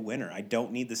brand new winner. I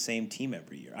don't need the same team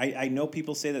every year. I know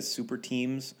people say that super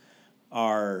teams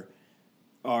are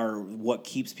what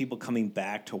keeps people coming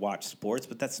back to watch sports,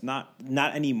 but that's not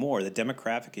anymore. The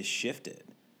demographic has shifted.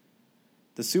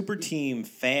 The super team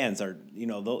fans are,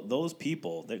 those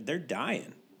people, they're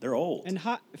dying. They're old. And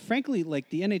frankly, like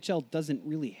the NHL doesn't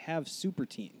really have super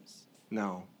teams.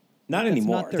 No. Not That's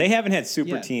anymore. not their- They haven't had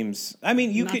super Yeah. teams. I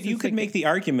mean, you Not could since they make the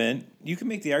argument. You could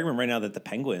make the argument right now that the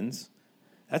Penguins,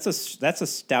 that's a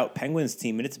stout Penguins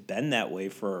team, and it's been that way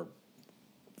for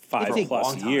For a 5+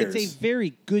 long time. years. It's a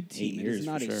very good team. It years, is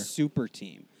not for a sure. super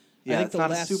team. Yeah, I think it's the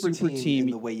not a last super super team team,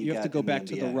 in the way you have to got go in the back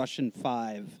to the NBA. Russian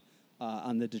 5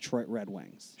 on the Detroit Red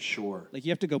Wings. Sure. Like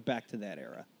you have to go back to that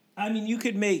era. I mean, you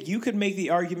could make the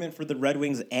argument for the Red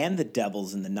Wings and the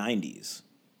Devils in the 90s.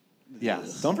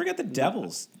 Yes. Don't forget the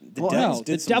Devils. The Well, Devils No,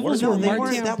 did the some Devils work. were No, they weren't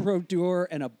Martin that- Brodeur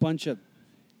and a bunch of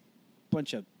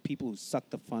people who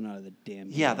sucked the fun out of the damn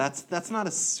game. Yeah, that's not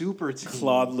a super team.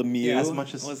 Claude Lemieux as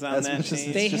much as was on as that much as team.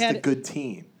 it's They just had- a good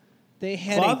team. They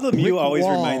had Claude a Lemieux brick always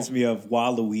wall. reminds me of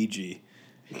Waluigi.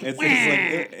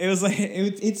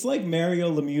 It's like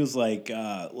Mario Lemieux's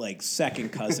like second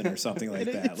cousin or something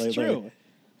like that. It's true.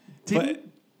 But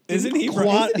isn't he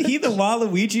Claude- isn't he the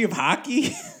Waluigi of hockey?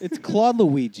 It's Claude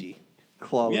Luigi.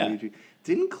 Claude Yeah. Lemieux.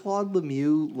 Didn't Claude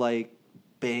Lemieux like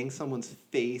bang someone's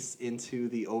face into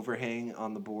the overhang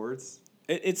on the boards?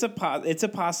 It's a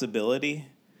possibility.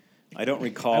 I don't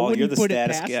recall. wouldn't You're the put it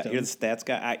status past guy. him. You're the stats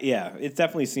guy. Yeah, it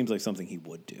definitely seems like something he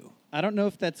would do. I don't know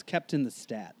if that's kept in the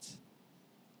stats.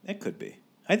 It could be.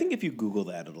 I think if you Google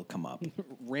that, it'll come up.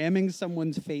 Ramming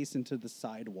someone's face into the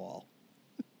side wall.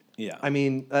 Yeah. I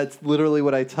mean, that's literally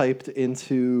what I typed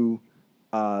into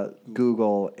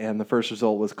Google, and the first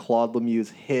result was Claude Lemieux's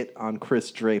hit on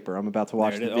Chris Draper. I'm about to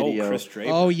watch There it the is. video. Oh, Chris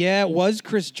Draper. Oh yeah, it was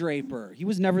Chris Draper. He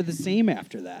was never the same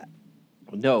after that.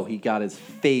 No, he got his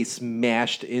face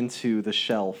mashed into the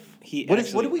shelf.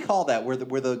 What do we call that? Where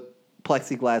the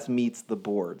plexiglass meets the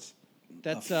boards?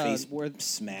 That's face where the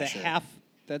smasher. half.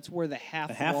 That's where the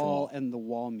half wall. wall and the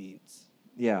wall meets.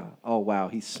 Yeah. Oh wow,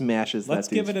 he smashes Let's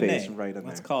that dude's give it a face name. right in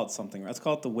Let's there. call it something. Let's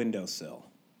call it the windowsill.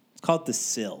 Let's call it the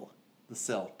sill. The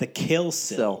sill. The kill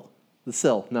sill. The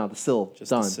sill. No, the sill. Just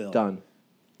done. the sill. Done.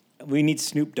 We need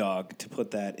Snoop Dogg to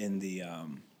put that in the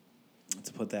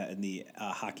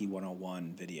Hockey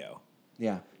 101 video.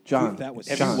 Yeah. John. That was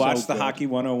Have John. you watched so the good. Hockey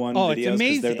 101 Oh, it's videos? 'Cause they're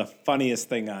amazing. the funniest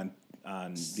thing on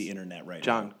the internet right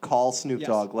John, call Snoop Yes.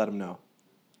 Dogg. Let him know.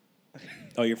 now.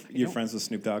 Oh, you're friends with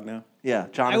Snoop Dogg now? Yeah,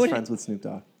 John I is would- friends with Snoop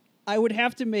Dogg. I would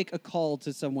have to make a call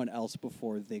to someone else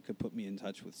before they could put me in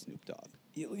touch with Snoop Dogg.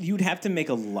 You'd have to make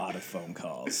a lot of phone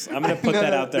calls. I'm going to put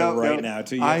that out there right now,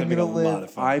 too. You have to make a lot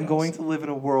of phone calls. I'm going to live in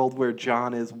a world where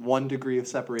John is 1 degree of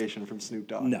separation from Snoop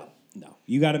Dogg. No.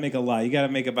 You got to make a lot. You got to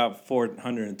make about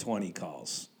 420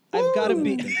 calls. I've got to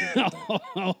be.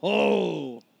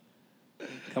 Oh,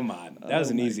 Come on. That was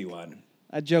an easy one.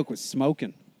 that joke was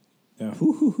smoking. Yeah.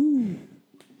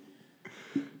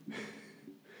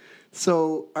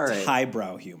 So, all right,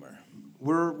 Highbrow humor.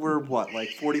 we're what, like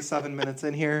 47 minutes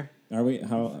in here? Are we?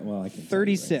 How? Well, I can.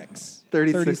 36.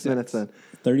 36 minutes in.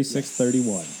 36,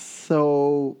 31.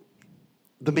 So,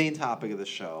 the main topic of the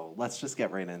show. Let's just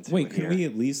get right into Wait, it can here. we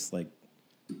at least like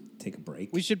take a break?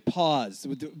 We should pause.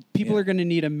 People Yeah. are going to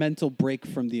need a mental break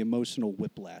from the emotional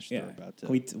whiplash Yeah. they're about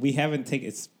to. We haven't taken.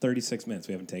 It's 36 minutes.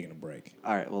 We haven't taken a break.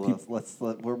 All right, well,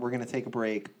 we're going to take a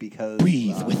break because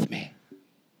breathe with me.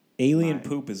 Alien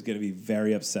Poop is going to be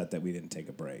very upset that we didn't take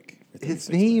a break. for his 36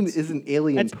 name minutes. isn't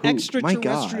Alien That's Poop. My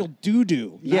extraterrestrial God. doo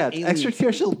doo. Yeah, it's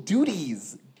extraterrestrial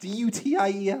duties.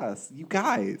 DUTIES. You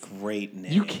guys. Great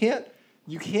name. You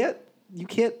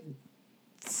can't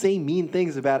say mean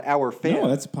things about our fans. No,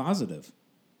 that's positive.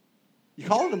 You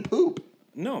calling him poop.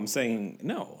 No, I'm saying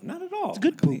no, not at all. It's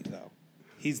good poop, though.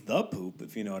 He's the poop,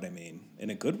 if you know what I mean, in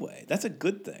a good way. That's a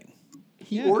good thing.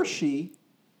 He Yeah. or she,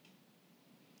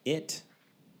 It.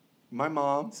 my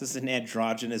mom. This is an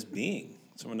androgynous being.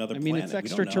 It's from another I mean, planet. it's We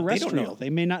don't know. extraterrestrial. They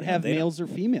may not have they don't- males or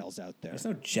females out there. There's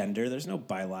no gender. There's no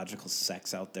biological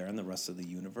sex out there in the rest of the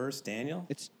universe, Daniel.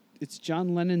 It's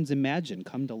John Lennon's Imagine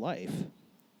come to life.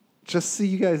 Just so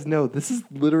you guys know, this is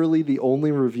literally the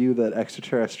only review that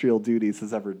Extraterrestrial Duties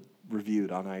has ever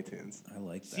reviewed on iTunes. I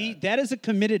like that. See, that is a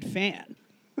committed fan.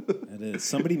 That is.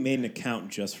 Somebody made an account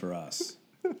just for us.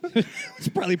 It's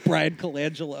probably Brian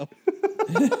Colangelo.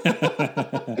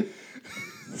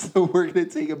 So we're going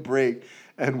to take a break,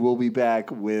 and we'll be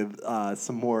back with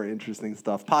some more interesting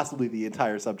stuff, possibly the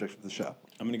entire subject of the show.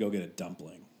 I'm going to go get a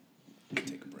dumpling.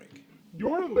 Take a break.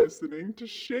 You're listening to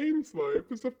Shane's Life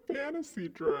is a Fantasy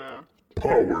Draft.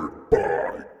 Powered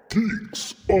by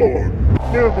Geeks on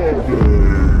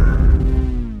Memo.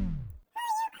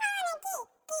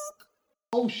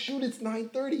 Oh, shoot, it's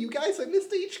 9:30. You guys, I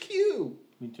missed HQ.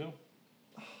 Me too.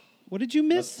 What did you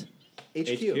miss?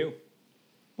 HQ.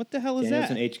 What the hell is Daniel's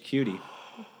that? an HQD.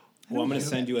 Well, I'm going to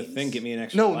send you a thing. Get me an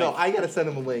extra No, life. I got to send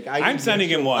him a link. I'm sending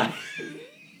him one.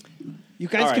 You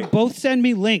guys All can right. both send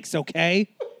me links, okay?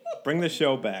 Bring the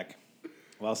show back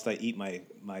whilst I eat my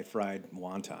fried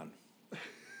wonton.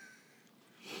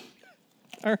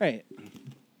 All right.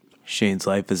 Shane's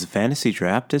Life as a Fantasy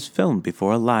Draft is filmed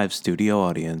before a live studio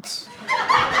audience.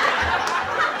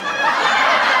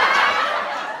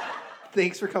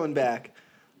 Thanks for coming back.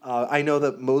 I know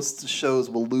that most shows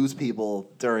will lose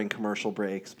people during commercial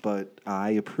breaks, but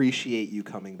I appreciate you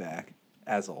coming back,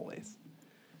 as always.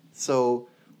 So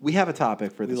we have a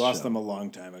topic for We this lost show. them a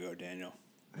long time ago, Daniel.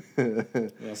 We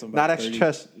lost them Not about 30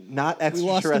 not We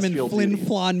lost them in extraterrestrial Flin duties.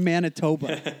 Flon,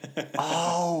 Manitoba.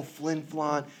 Oh, Flin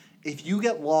Flon. If you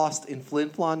get lost in Flin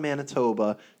Flon,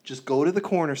 Manitoba, just go to the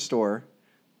corner store,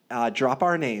 drop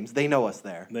our names. They know us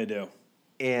there. They do.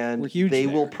 And We're huge they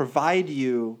there. will provide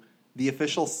you the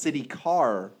official city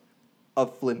car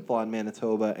of Flin Flon,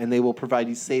 Manitoba, and they will provide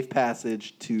you safe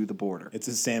passage to the border. It's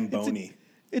a Zamboni.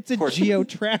 It's a course. geo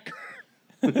tracker.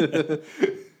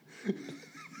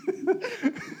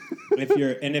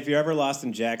 If you're ever lost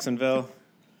in Jacksonville,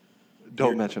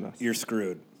 Don't mention us. you're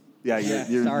screwed. Yeah,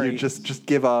 you're sorry. just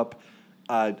give up.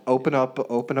 Open up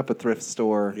a thrift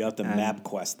store. You have to and- map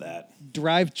quest that.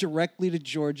 Drive directly to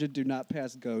Georgia. Do not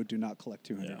pass go. Do not collect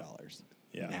 $200.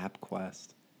 Yeah. MapQuest.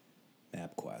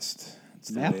 MapQuest. It's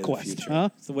the MapQuest, way of the future. huh?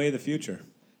 It's the way of the future.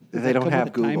 They don't Come have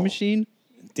with a time Google. machine.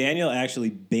 Daniel actually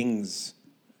bings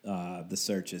the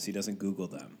searches. He doesn't Google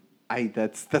them.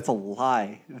 That's a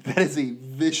lie. That is a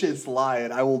vicious lie,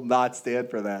 and I will not stand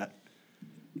for that.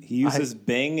 He uses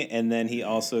Bing, and then he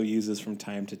also uses from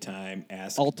time to time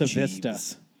Ask Alta Jeeves.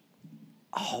 Vista.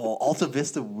 Oh, Alta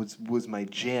Vista was my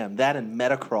jam. That and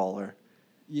Metacrawler.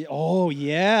 Yeah. Oh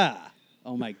yeah.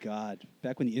 Oh my God.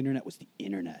 Back when the internet was the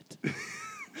internet.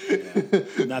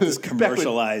 Not this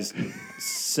commercialized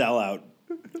sellout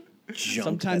junk.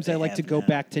 Sometimes that I they like to have go now.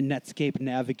 back to Netscape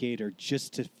Navigator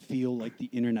just to feel like the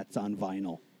internet's on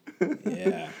vinyl.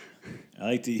 Yeah. I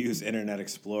like to use Internet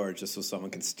Explorer just so someone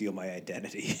can steal my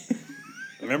identity.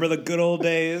 Remember the good old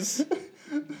days?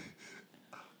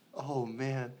 Oh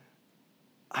man,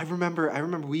 I remember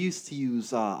we used to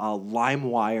use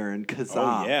LimeWire and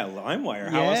Kazaa. Oh, yeah, LimeWire.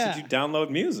 How else Yeah. did you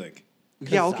download music?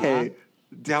 Yeah, Kazaa. okay.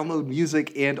 Download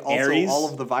music and also Aries? all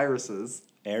of the viruses.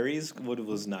 Aries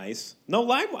was nice. No,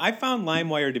 I found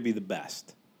LimeWire to be the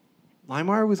best.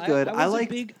 LimeWire was good. I was a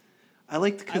liked big- I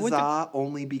liked I went to- Kazaa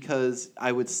only because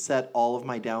I would set all of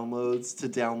my downloads to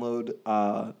download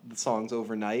the songs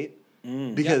overnight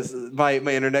because my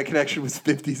internet connection was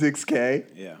 56K.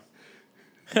 Yeah.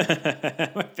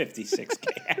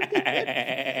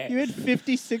 56K. You had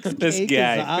 56K. This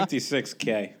guy, Kazaa?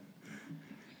 56K.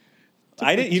 Took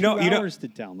I didn't. like 2 You know. hours to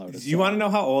download. You want to know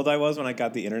how old I was when I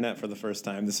got the internet for the first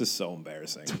time? This is so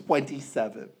embarrassing.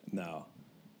 27. No,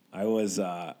 I was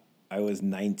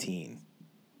 19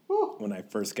 when I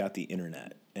first got the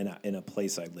internet in a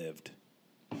place I lived.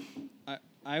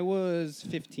 I was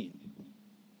 15.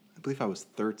 I believe I was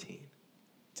 13.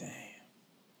 Damn.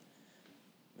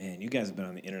 Man, you guys have been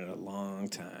on the internet a long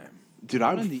time. Dude,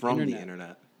 on I'm the from the internet.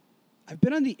 internet. I've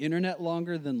been on the internet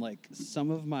longer than like some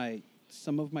of my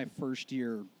first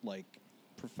year like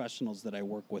professionals that I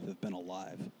work with have been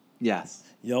alive. Yes.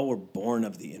 Y'all were born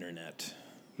of the internet.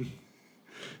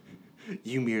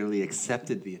 You merely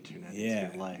accepted the internet Yeah.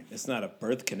 into your life. It's not a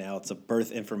birth canal, it's a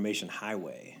birth information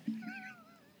highway.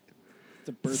 It's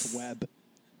a birth web.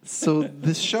 So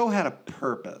this show had a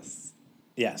purpose,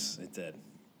 Yes, it did.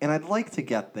 and I'd like to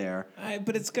get there.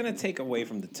 But it's going to take away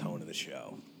from the tone of the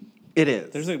show. It is.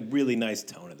 There's a really nice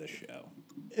tone of the show.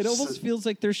 It almost feels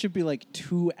like there should be like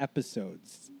 2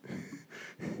 episodes.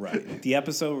 Right. The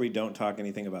episode where we don't talk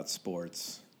anything about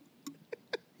sports.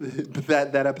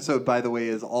 But that episode, by the way,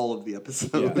 is all of the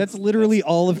episodes. Yeah. That's literally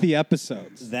all of the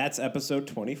episodes. That's episode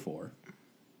 24.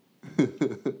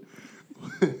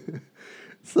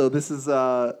 So this is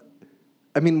I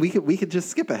mean, we could just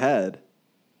skip ahead.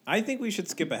 I think we should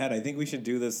skip ahead. I think we should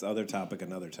do this other topic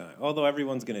another time. Although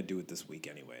everyone's going to do it this week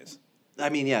anyways. I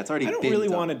mean, yeah, it's already I don't been really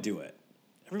done. want to do it.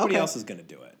 Everybody Okay. else is going to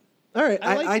do it. All right,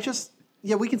 I like- I just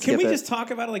we can skip Can we it. just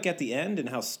talk about it like at the end and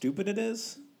how stupid it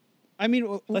is? I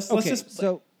mean, Let's okay, just-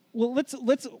 so well, let's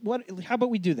what? How about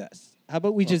we do this? How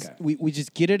about we just Okay. we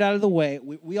just get it out of the way?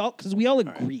 We all because we all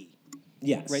agree,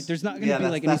 Yes. right? There's not going to Yeah, be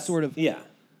that's- like any that's- sort of Yeah.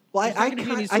 Well, There's not I gonna be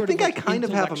any think sort of, I like, kind of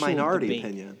have a intellectual minority debate.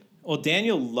 opinion. Well,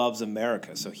 Daniel loves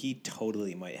America, so he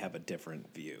totally might have a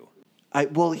different view.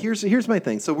 Well, here's my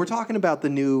thing. So we're talking about the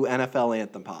new NFL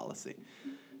anthem policy.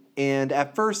 And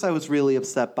at first I was really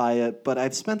upset by it, but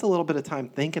I've spent a little bit of time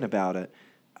thinking about it.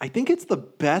 I think it's the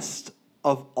best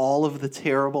of all of the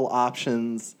terrible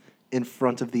options in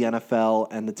front of the NFL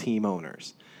and the team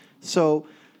owners. So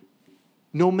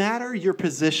no matter your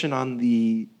position on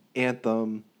the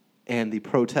anthem and the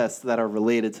protests that are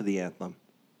related to the anthem,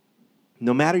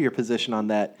 no matter your position on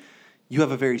that, you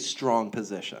have a very strong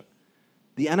position.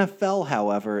 The NFL,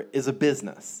 however, is a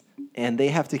business, and they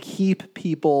have to keep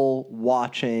people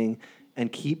watching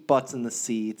and keep butts in the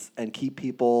seats and keep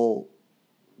people,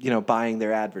 buying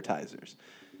their advertisers.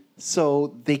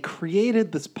 So they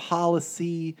created this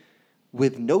policy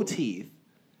with no teeth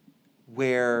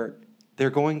where they're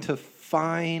going to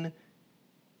fine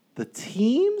the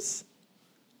teams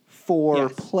for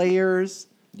Yes. players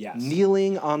Yes.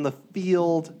 kneeling on the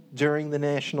field during the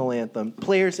national anthem,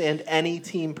 players and any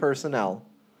team personnel.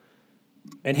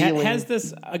 And Kneeling. has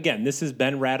this again? This has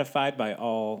been ratified by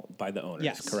the owners,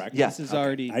 yes, correct? Yes. This is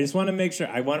already. I just want to make sure.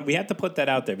 We have to put that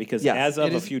out there because Yes, as of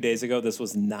it a is- few days ago, this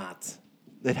was not.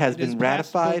 It has it is been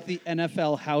passed ratified. both the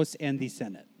NFL House and the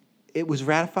Senate. It was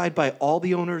ratified by all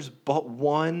the owners but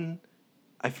one.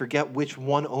 I forget which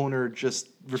one owner just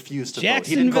refused to vote.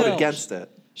 He didn't vote Jacksonville. against it.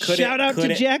 Could Shout it- out could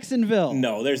to it- Jacksonville.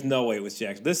 No, there's no way it was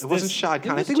Jackson. It wasn't Shad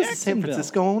Khan. I was think it was the San Jacksonville.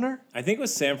 Francisco owner. I think it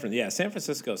was San Francisco. Yeah, San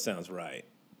Francisco sounds right.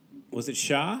 Was it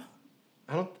Shaw?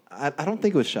 I don't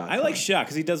think it was Shad I Khan. like Shaw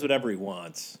because he does whatever he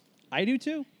wants. I do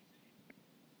too.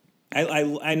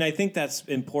 I think that's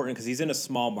important because he's in a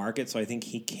small market, so I think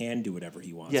he can do whatever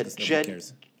he wants. Yeah, 'cause nobody Jed-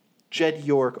 cares. Jed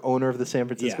York, owner of the San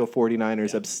Francisco Yeah.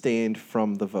 49ers, Yeah. abstained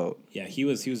from the vote. Yeah, he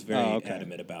was very Oh, okay.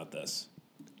 adamant about this.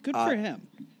 Good for him.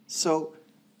 So,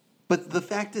 but the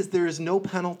fact is, there is no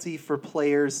penalty for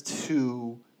players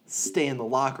to stay in the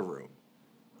locker room.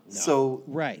 No. So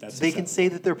Right. That's they can say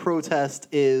that their protest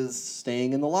is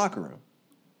staying in the locker room.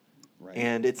 Right.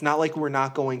 And it's not like we're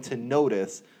not going to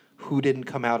notice who didn't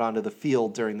come out onto the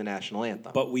field during the national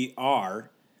anthem. But we are.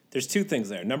 There's two things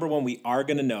there. Number one, we are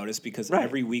going to notice because Right.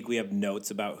 every week we have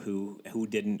notes about who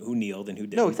didn't, who kneeled, and who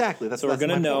didn't. No, exactly. That's so we're that's going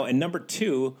to my know. point. And number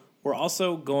two, we're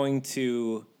also going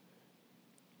to.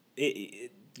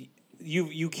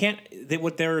 You can't.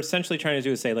 What they're essentially trying to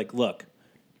do is say, like, look,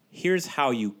 here's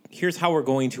how we're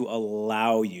going to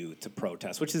allow you to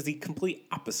protest, which is the complete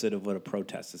opposite of what a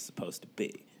protest is supposed to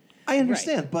be. I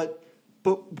understand, but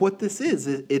what this is,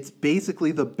 it's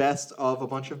basically the best of a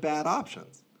bunch of bad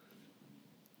options.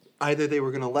 Either they were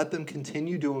going to let them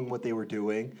continue doing what they were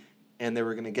doing, and they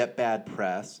were going to get bad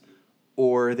press,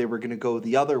 or they were going to go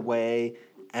the other way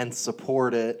and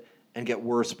support it and get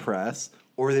worse press,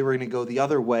 or they were going to go the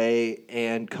other way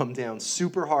and come down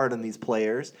super hard on these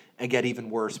players and get even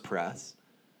worse press.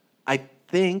 I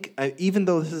think, even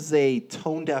though this is a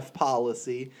tone-deaf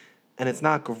policy and it's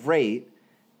not great,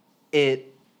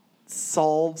 it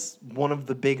solves one of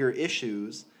the bigger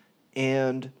issues,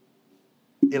 and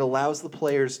it allows the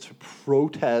players to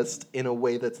protest in a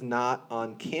way that's not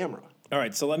on camera. All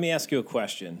right, so let me ask you a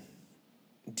question.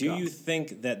 Do you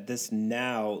think that this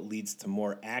now leads to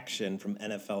more action from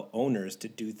NFL owners to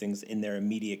do things in their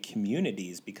immediate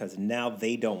communities because now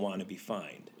they don't want to be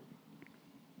fined?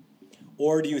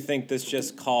 Or do you think this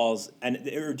just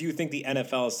or do you think the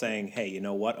NFL is saying, hey, you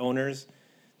know what, owners?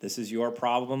 This is your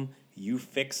problem. You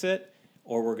fix it,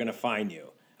 or we're going to fine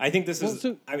you. I think this is.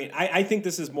 I think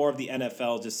this is more of the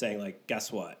NFL just saying, like,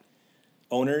 guess what,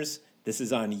 owners, this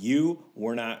is on you.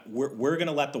 We're going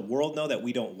to let the world know that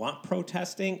we don't want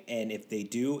protesting, and if they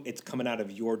do, it's coming out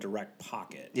of your direct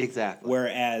pocket. Exactly.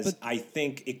 Whereas I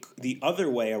think the other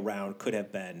way around could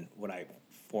have been what I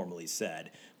formerly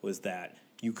said was that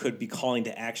you could be calling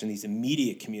to action these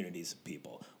immediate communities of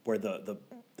people, where the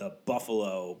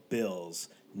Buffalo Bills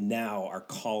now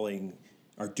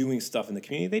are doing stuff in the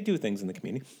community. They do things in the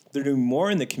community. They're doing more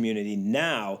in the community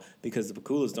now because the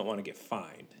Paculas don't want to get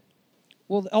fined.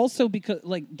 Well, also because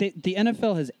like the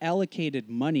NFL has allocated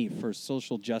money for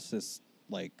social justice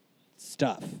like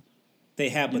stuff. They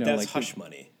have, but know, that's like hush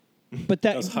money. But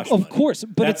that, That's hush of money. course,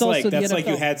 but that's it's also like, the that's NFL. like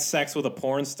you had sex with a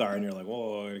porn star and you're like,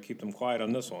 whoa, I gotta keep them quiet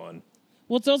on this one.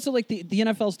 Well, it's also like the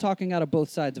NFL's talking out of both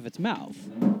sides of its mouth.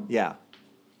 Yeah.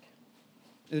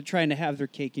 They're trying to have their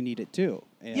cake and eat it too.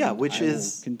 And Yeah, which I will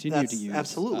is- continue that's to use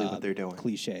absolutely what they're doing.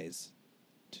 cliches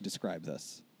to describe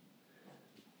this.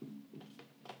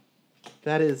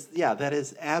 That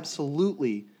is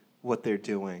absolutely what they're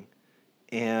doing.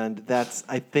 And that's,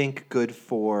 I think, good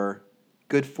for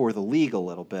the league a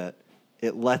little bit.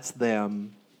 It lets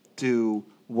them do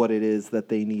what it is that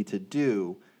they need to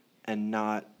do and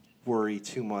not worry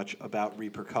too much about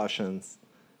repercussions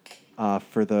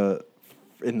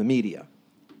in the media.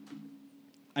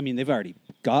 I mean, they've already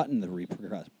gotten the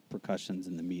repercussions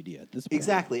in the media at this point.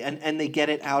 Exactly, and they get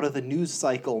it out of the news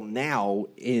cycle now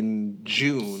in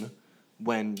June,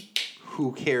 when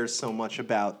who cares so much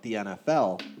about the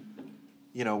NFL?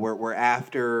 You know, we're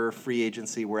after free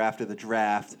agency, we're after the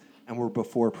draft, and we're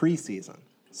before preseason.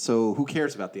 So who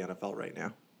cares about the NFL right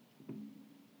now?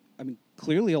 I mean,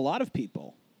 clearly a lot of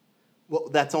people. Well,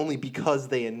 that's only because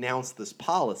they announced this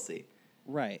policy.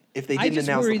 Right. If they I didn't just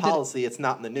announce the worry that- policy, it's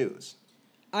not in the news.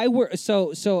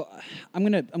 So I'm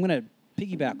gonna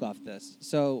piggyback off this.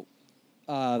 So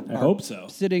I hope so.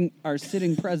 Our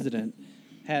sitting president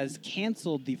has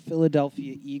canceled the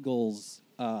Philadelphia Eagles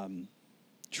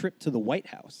trip to the White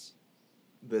House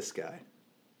This guy.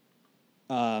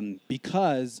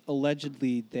 because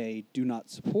allegedly they do not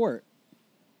support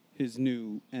his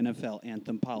new NFL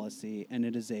anthem policy, and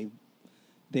it is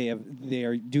they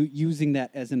are using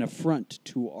that as an affront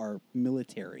to our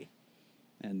military.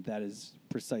 And that is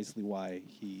precisely why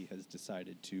he has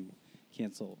decided to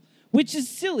cancel, which is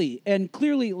silly. And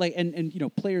clearly, like, and you know,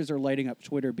 players are lighting up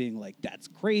Twitter being like, that's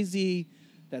crazy.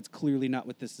 That's clearly not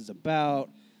what this is about,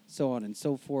 so on and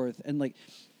so forth. And like,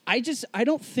 I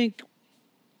don't think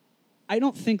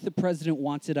the president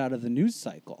wants it out of the news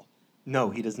cycle.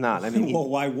 No, he does not. I mean, Well,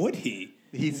 why would he?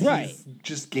 he's Right.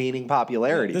 just gaining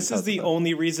popularity. This because is the of it.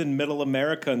 only reason Middle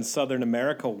America and Southern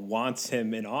America wants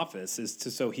him in office is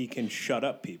so he can shut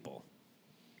up people.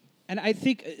 And I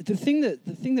think the thing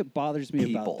that bothers me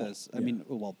People. about this, I mean,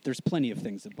 well, there's plenty of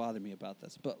things that bother me about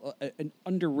this, but an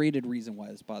underrated reason why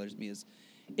this bothers me is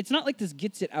it's not like this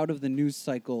gets it out of the news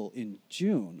cycle in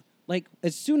June. Like,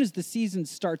 as soon as the season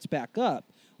starts back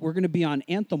up, we're going to be on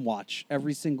Anthem Watch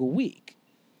every single week.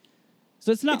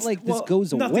 So it's not like this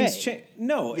goes away.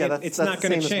 No, Yeah, it's that's not the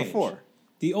going same to as change. before.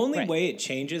 The only Right. way it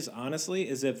changes, honestly,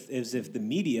 is if the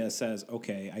media says,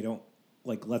 "Okay, I don't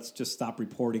like. Let's just stop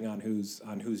reporting on who's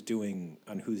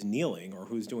kneeling or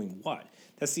who's doing what."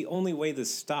 That's the only way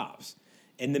this stops,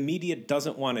 and the media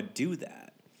doesn't want to do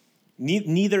that.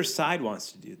 Neither side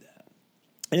wants to do that.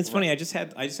 And it's funny. I just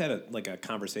had a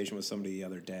conversation with somebody the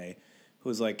other day who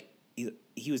was like,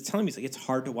 he was telling me, he's like, it's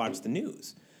hard to watch the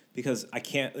news. Because I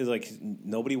can't, like,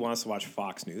 nobody wants to watch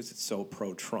Fox News. It's so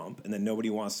pro-Trump. And then nobody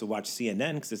wants to watch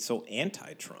CNN because it's so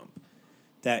anti-Trump.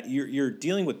 That you're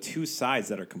dealing with two sides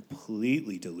that are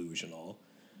completely delusional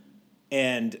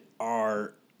and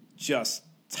are just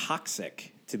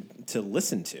toxic to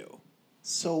listen to.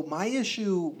 So my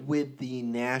issue with the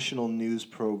national news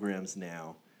programs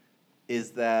now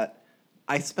is that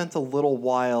I spent a little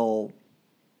while,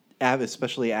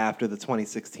 especially after the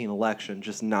 2016 election,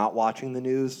 just not watching the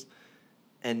news.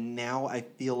 And now I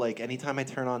feel like anytime I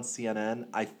turn on CNN,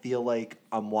 I feel like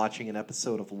I'm watching an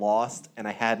episode of Lost, and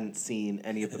I hadn't seen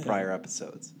any of the prior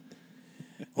episodes.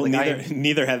 Well, Like,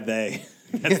 neither have they.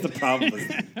 That's the problem.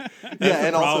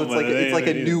 And also problem it's like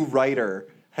with a it. new writer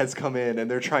has come in, and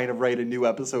they're trying to write a new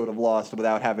episode of Lost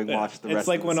without having watched the rest. It's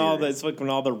like of the when series. it's like when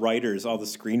all the writers, all the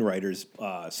screenwriters,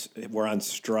 were on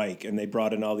strike, and they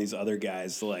brought in all these other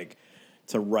guys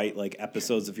to write like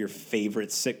episodes of your favorite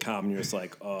sitcom, and you're just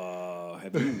like,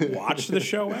 have you watched the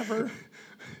show ever?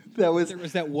 That was There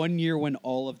was that one year when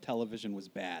all of television was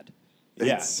bad.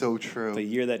 Yeah. It's so true. The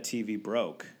year that TV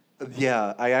broke.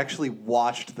 Yeah, I actually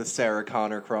watched the Sarah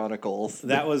Connor Chronicles.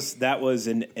 That was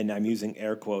and I'm using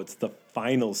air quotes, the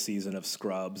final season of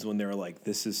Scrubs, when they were like,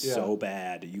 this is so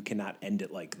bad. You cannot end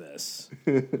it like this.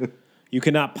 You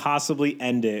cannot possibly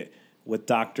end it with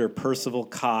Dr. Percival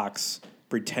Cox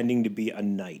pretending to be a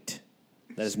knight.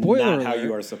 That is Spoiler not how alert.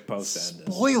 you are supposed to end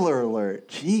this. Spoiler alert!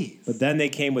 Jeez. But then they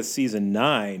came with season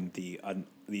 9, the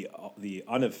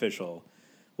unofficial.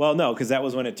 Well, no, because that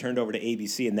was when it turned over to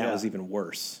ABC, and that was even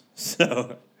worse.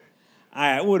 So,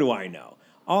 what do I know?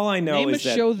 All I know Name a is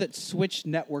that show that switched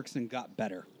networks and got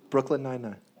better. Brooklyn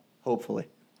Nine-Nine. Hopefully.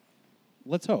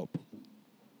 Let's hope.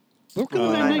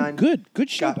 Brooklyn Nine-Nine Nine-Nine, good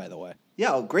show, got- by the way.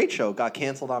 Yeah, great show. Got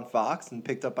canceled on Fox and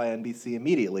picked up by NBC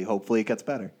immediately. Hopefully it gets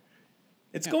better.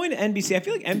 it's going to NBC. I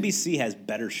feel like NBC has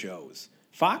better shows.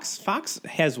 Fox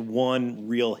has one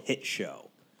real hit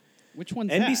show. Which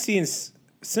one's NBC and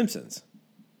Simpsons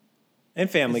and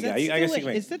Family that? Guy. I guess you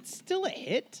can Is that still a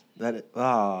hit? Is it?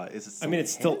 I mean,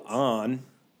 it's still hit? on,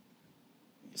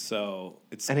 so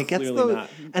it's And it gets clearly the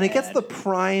not it gets bad. the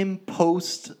prime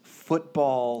post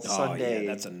football Oh, Sunday yeah,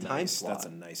 that's a time nice. slot. That's a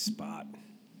nice spot.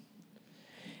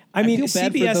 I mean, feel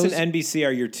bad for CBS those- and NBC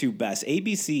are your two best.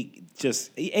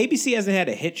 ABC hasn't had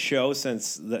a hit show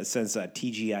since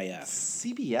TGIF.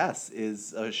 CBS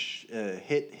is a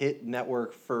hit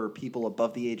network for people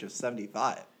above the age of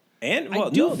 75. And I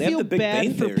do they have feel the Big bad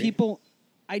Bang for Theory. people.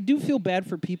 I do feel bad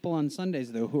for people on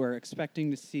Sundays though who are expecting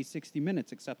to see 60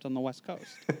 Minutes, except on the West Coast.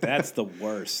 That's the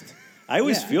worst. I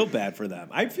always Yeah. feel bad for them.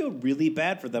 I feel really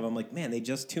bad for them. I'm like, man, they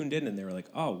just tuned in and they were like,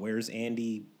 oh, where's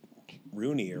Andy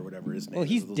Rooney or whatever his name Well, is?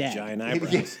 he's with those dead. giant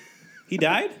eyebrows. He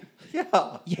died?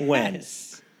 Yeah. When?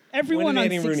 Yes. Everyone When did on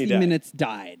Andy Rooney 60 die? Minutes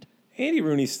died. Andy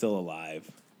Rooney's still alive.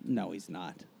 No, he's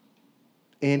not.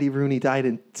 Andy Rooney died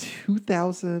in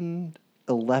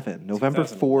 2011, November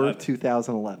 4th,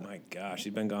 2011. My gosh,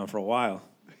 he's been gone for a while.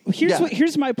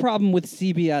 Here's my problem with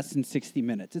CBS and 60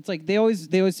 Minutes. It's like they always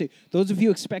say, those of you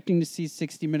expecting to see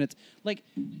 60 Minutes, like,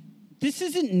 this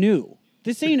isn't new.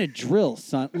 This ain't a drill,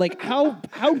 son. Like, how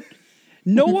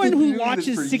no one been who doing this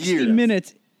watches for 60 years.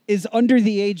 Minutes is under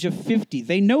the age of 50.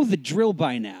 They know the drill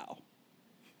by now.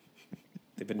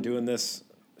 They've been doing this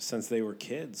since they were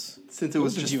kids. Since it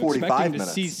was Those of just you 45 expecting minutes.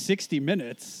 to see 60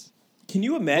 Minutes. Can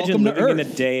you imagine Welcome to living in a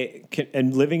Earth.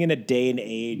 living in a day and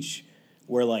age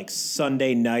where like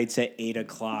Sunday nights at 8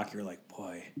 o'clock, you're like,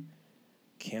 boy,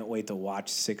 can't wait to watch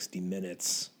 60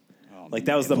 Minutes. Like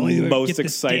that was the Only to most get this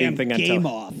exciting damn thing on game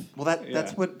television. off. Well,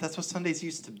 that's what Sundays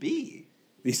used to be.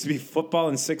 There used to be football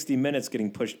in 60 minutes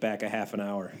getting pushed back a half an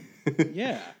hour.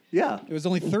 Yeah. Yeah, It was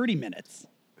only 30 minutes.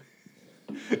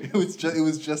 it was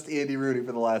just Andy Rooney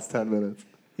for the last 10 minutes.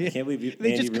 I can't believe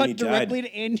They Andy just Rooney cut directly died.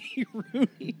 to Andy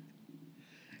Rooney.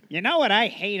 You know what I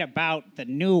hate about the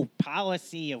new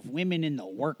policy of women in the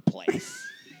workplace?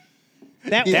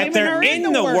 That That women they're are in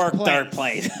the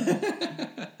workplace.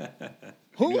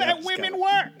 Who You let have women Scott.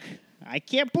 work? I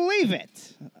can't believe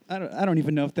it. I don't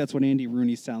even know if that's what Andy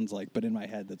Rooney sounds like, but in my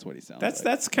head, that's what he sounds like.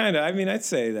 That's kind of. I mean, I'd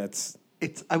say that's.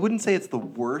 I wouldn't say it's the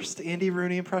worst Andy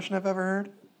Rooney impression I've ever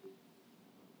heard,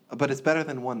 but it's better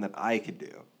than one that I could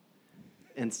do.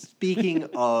 And speaking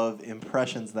of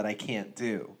impressions that I can't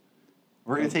do,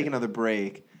 we're going to take another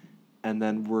break, and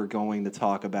then we're going to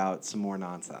talk about some more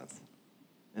nonsense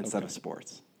instead of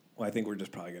sports. Well, I think we're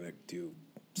just probably going to do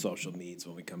social needs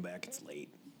when we come back. It's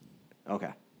late.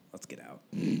 Okay. Let's get out.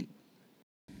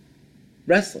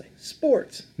 Wrestling,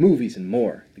 sports, movies, and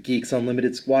more. The Geeks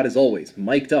Unlimited squad is always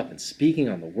mic'd up and speaking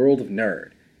on the world of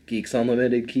nerd. Geeks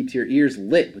Unlimited keeps your ears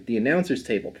lit with the Announcer's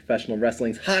Table, professional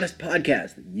wrestling's hottest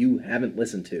podcast that you haven't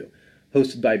listened to.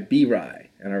 Hosted by B-Rye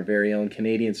and our very own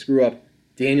Canadian screw-up,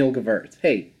 Daniel Gewirtz.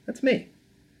 Hey, that's me.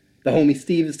 The homie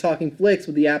Steve is talking flicks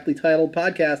with the aptly titled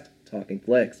podcast, Talking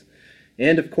Flicks.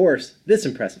 And of course, this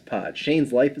impressive pod,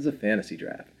 Shane's Life is a Fantasy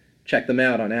Draft. Check them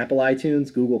out on Apple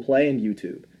iTunes, Google Play, and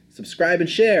YouTube. Subscribe and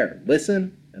share,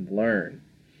 listen, and learn.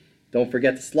 Don't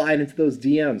forget to slide into those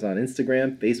DMs on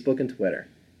Instagram, Facebook, and Twitter.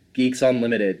 Geeks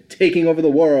Unlimited, taking over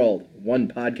the world, one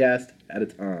podcast at a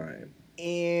time.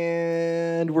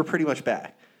 And we're pretty much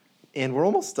back. And we're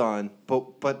almost done,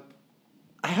 but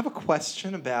I have a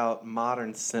question about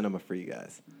modern cinema for you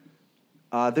guys.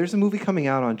 There's a movie coming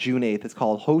out on June 8th. It's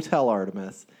called Hotel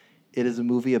Artemis. It is a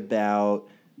movie about,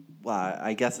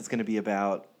 I guess it's going to be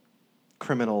about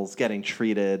criminals getting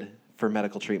treated for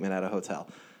medical treatment at a hotel.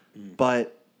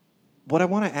 But what I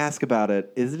want to ask about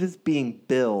it is being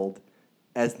billed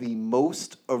as the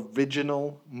most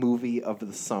original movie of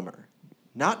the summer.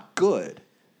 Not good.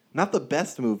 Not the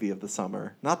best movie of the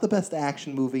summer. Not the best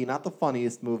action movie. Not the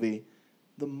funniest movie.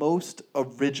 The most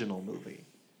original movie.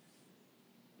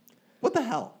 What the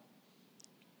hell?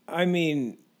 I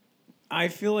mean, I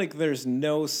feel like there's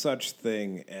no such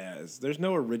thing as, there's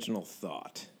no original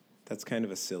thought. That's kind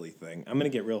of a silly thing. I'm going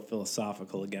to get real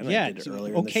philosophical again. Yeah, I did it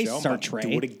earlier in the show. I'm about to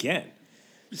do it again.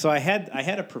 So I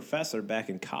had a professor back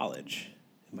in college,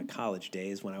 in my college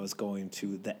days, when I was going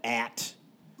to the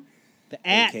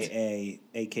AKA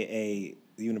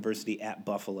the University at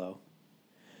Buffalo.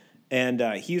 And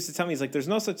he used to tell me, he's like, there's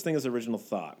no such thing as original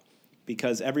thought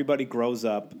because everybody grows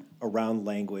up around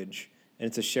language, and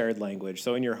it's a shared language.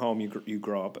 So in your home, you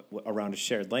grow up around a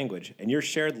shared language, and your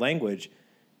shared language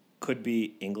could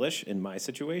be English in my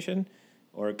situation,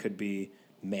 or it could be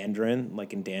Mandarin,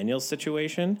 like in Daniel's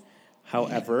situation.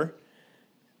 However,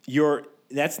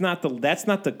 that's not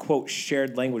the quote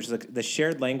shared language. The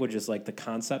shared language is like the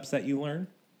concepts that you learn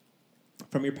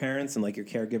from your parents and like your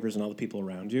caregivers and all the people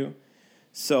around you.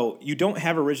 So you don't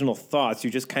have original thoughts.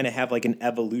 You just kind of have like an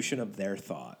evolution of their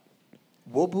thought.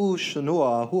 Wobu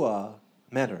shanua hua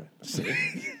Mandarin. See?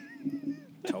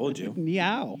 Told you.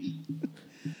 Meow.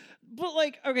 But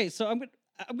like, okay, so I'm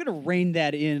gonna rein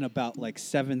that in about like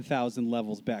 7,000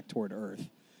 levels back toward Earth.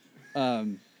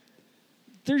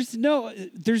 There's no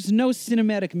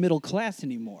cinematic middle class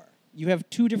anymore. You have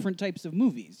two different types of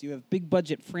movies. You have big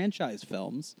budget franchise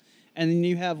films, and then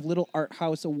you have little art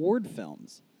house award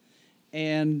films.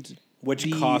 And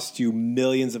which cost you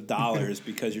millions of dollars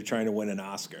because you're trying to win an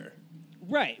Oscar.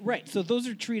 Right. So those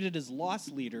are treated as loss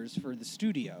leaders for the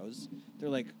studios. They're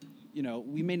like,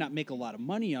 we may not make a lot of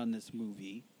money on this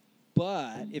movie,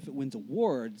 but if it wins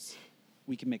awards,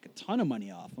 we can make a ton of money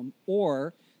off them.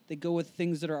 Or they go with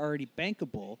things that are already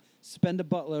bankable, spend a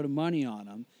buttload of money on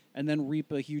them, and then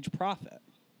reap a huge profit.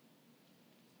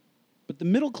 But the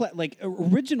middle class, like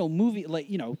original movie, like,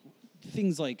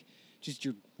 things like just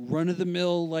your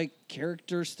run-of-the-mill, like,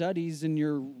 character studies and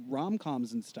your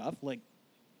rom-coms and stuff, like,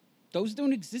 those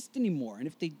don't exist anymore. And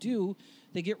if they do,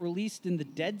 they get released in the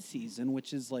dead season,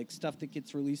 which is, like, stuff that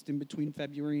gets released in between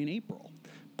February and April.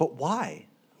 But why?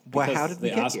 Because how did we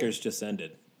the get Oscars here? just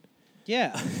ended.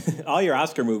 Yeah. All your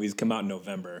Oscar movies come out in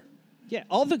November. Yeah,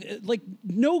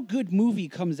 no good movie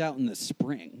comes out in the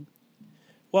spring.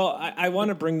 Well, I want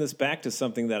to bring this back to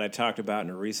something that I talked about in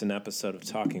a recent episode of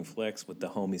Talking Flicks with the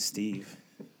homie Steve.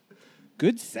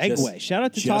 Good segue. Shout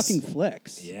out to Talking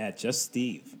Flicks. Yeah, just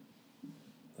Steve.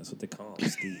 That's what they call him,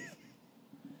 Steve.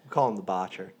 We call him the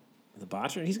Botcher. The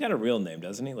Botcher? He's got a real name,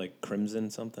 doesn't he? Like Crimson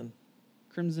something?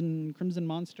 Crimson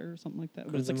Monster or something like that.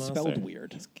 But it's like Monster. spelled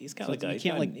weird. He's got So like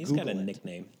he's got a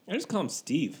nickname. I just call him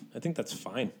Steve. I think that's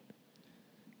fine.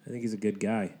 I think he's a good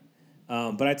guy.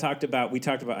 But I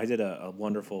did a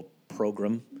wonderful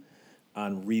program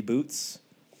on reboots.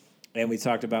 And we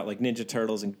talked about like Ninja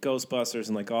Turtles and Ghostbusters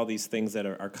and like all these things that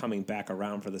are coming back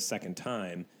around for the second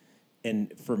time.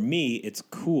 And for me, it's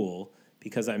cool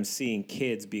because I'm seeing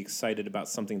kids be excited about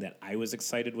something that I was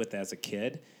excited with as a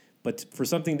kid. But for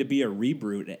something to be a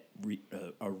reboot.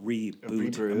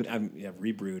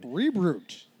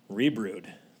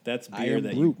 Rebrewed. That's beer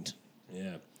that Groot.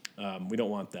 we don't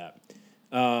want that.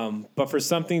 But for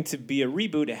something to be a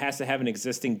reboot, it has to have an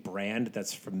existing brand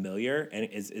that's familiar and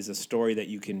is a story that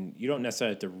you don't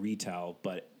necessarily have to retell,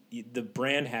 but the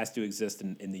brand has to exist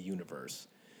in the universe.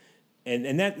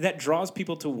 And that draws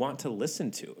people to want to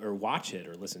listen to or watch it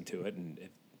or listen to it, and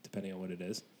depending on what it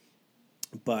is.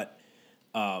 But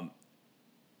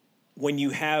when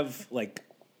you have like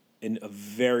in a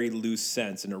very loose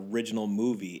sense an original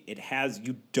movie,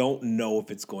 you don't know if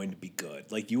it's going to be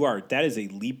good. Like that is a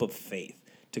leap of faith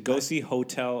to go see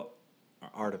Hotel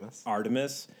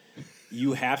Artemis.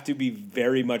 You have to be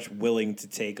very much willing to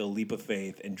take a leap of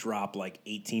faith and drop like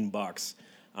 $18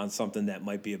 on something that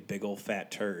might be a big old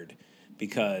fat turd,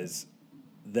 because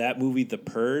that movie, The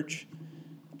Purge,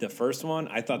 the first one,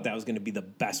 I thought that was going to be the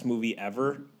best movie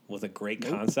ever with a great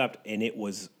concept, and it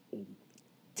was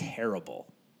terrible.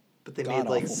 But they made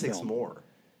like 6 more.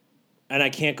 And I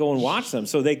can't go and watch them.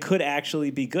 So they could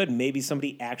actually be good. Maybe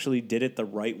somebody actually did it the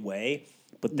right way.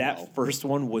 But that first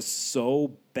one was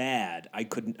so bad.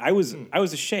 I was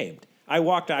ashamed. I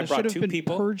walked out, I brought 2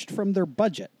 people. Purged from their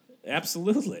budget.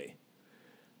 Absolutely.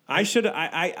 I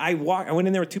went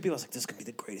in there with 2 people. I was like, this is going to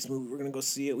be the greatest movie. We're going to go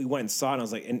see it. We went and saw it. And I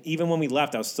was like, and even when we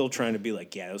left, I was still trying to be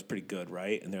like, yeah, that was pretty good,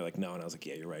 right? And they're like, no. And I was like,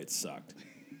 yeah, you're right. It sucked.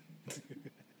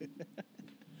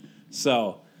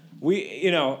 So reboots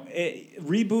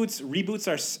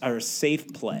are a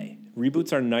safe play.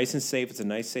 Reboots are nice and safe. It's a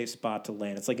nice, safe spot to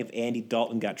land. It's like if Andy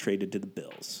Dalton got traded to the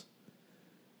Bills.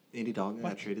 Andy Dalton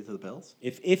got traded to the Bills?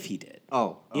 If he did.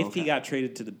 If he got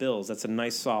traded to the Bills, that's a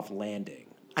nice soft landing.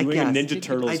 Doing a Ninja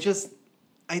Turtles.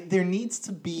 There needs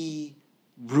to be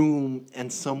room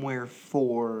and somewhere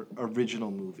for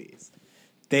original movies.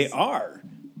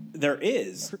 There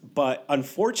is, but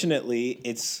unfortunately,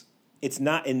 it's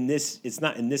not in this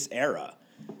era.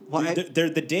 Well,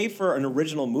 the day for an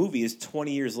original movie is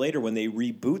 20 years later when they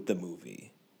reboot the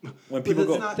movie. When people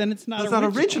then it's not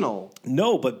original.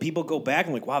 No, but people go back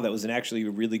and like, wow, that was actually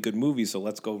a really good movie. So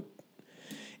let's go.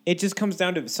 It just comes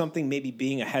down to something maybe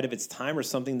being ahead of its time or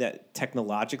something that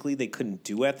technologically they couldn't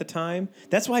do at the time.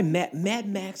 That's why Mad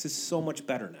Max is so much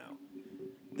better now.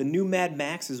 The new Mad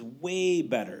Max is way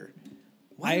better.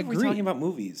 Why are we talking about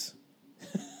movies?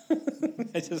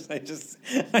 I just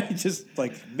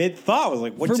like mid thought was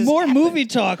like, what? For more movie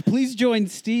talk, please join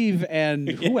Steve and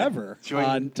whoever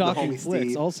on Talking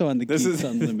Flicks, also on the Geeks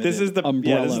Unlimited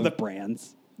umbrella of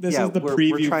brands. This is the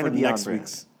preview we're trying for to be next on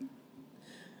week's.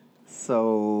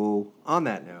 So on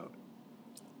that note,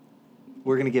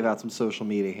 we're going to give out some social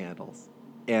media handles.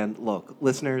 And look,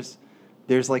 listeners,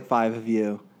 there's like 5 of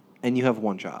you, and you have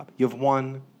one job. You have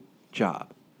one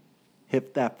job.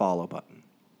 Hit that follow button.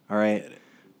 All right?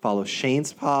 Follow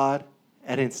Shane's Pod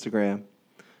at Instagram.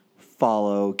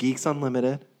 Follow Geeks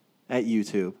Unlimited at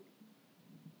YouTube.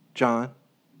 John,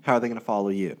 how are they going to follow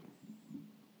you?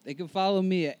 They can follow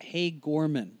me at Hey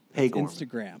Gorman. Hey Gorman.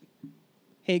 Instagram.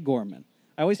 Hey Gorman.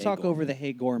 I always talk over the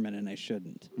Hey Gorman, and I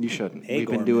shouldn't. You shouldn't. Hey We've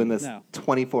Gorman. been doing this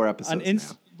 24 episodes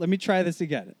now. Let me try this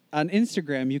again. On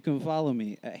Instagram, you can follow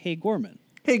me at Hey Gorman.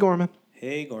 Hey Gorman.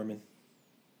 Hey Gorman.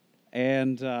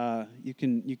 And you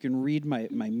can read my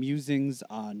musings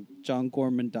on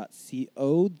johngorman.co.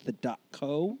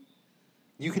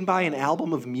 You can buy an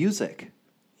album of music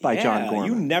by John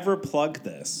Gorman. You never plug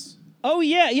this. Oh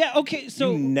yeah. Okay,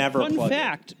 so You never fun plug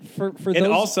fact for those. And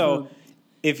also,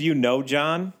 if you know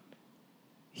John,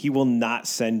 he will not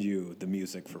send you the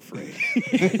music for free.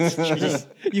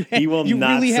 He will you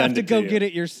not really have send to it go you. get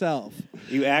it yourself.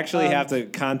 You actually have to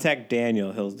contact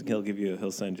Daniel.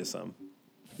 He'll send you some.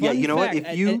 Yeah, you know what? fact,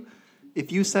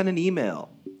 If you send an email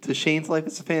to Shane's Life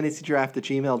is a Fantasy Draft at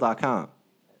gmail.com,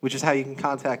 which is how you can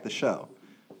contact the show,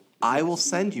 I will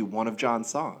send you one of John's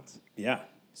songs. Yeah.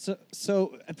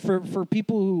 So for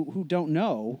people who don't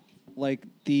know, like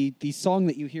the song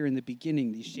that you hear in the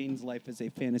beginning, the Shane's Life is a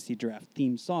Fantasy Draft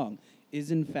theme song, is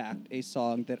in fact a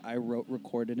song that I wrote,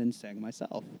 recorded, and sang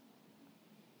myself.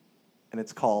 And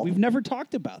it's called... We've never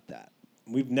talked about that.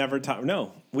 We've never talked.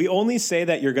 No, we only say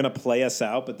that you're going to play us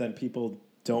out, but then people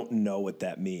don't know what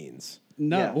that means.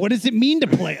 No. Yeah. What does it mean to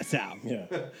play us out? Yeah,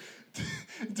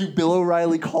 Dude, Bill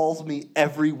O'Reilly calls me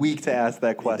every week to ask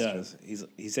that he question. does.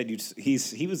 He said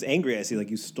he was angry. I see,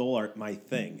 like you stole my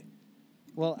thing.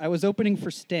 Well, I was opening for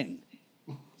Sting,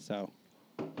 so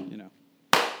you know.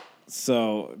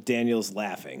 So Daniel's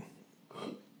laughing.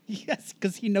 Yes,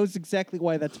 because he knows exactly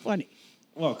why that's funny.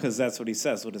 Well, because that's what he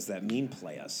says. What does that mean?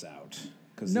 Play us out?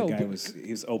 Because No, the guy but-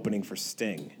 was opening for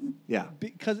Sting. Yeah.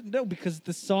 Because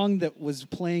the song that was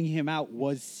playing him out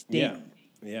was Sting.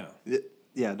 Yeah.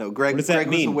 Yeah, no, Greg, What does that Greg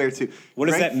mean? was aware too. What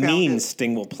does Greg that found mean? it-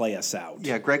 Sting will play us out.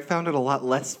 Yeah, Greg found it a lot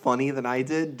less funny than I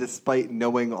did, despite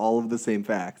knowing all of the same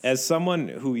facts. As someone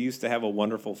who used to have a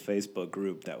wonderful Facebook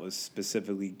group that was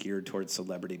specifically geared towards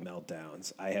celebrity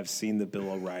meltdowns, I have seen the Bill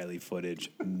O'Reilly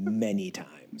footage many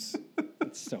times.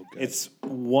 It's so good. It's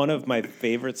one of my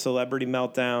favorite celebrity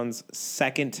meltdowns.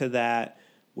 Second to that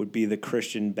would be the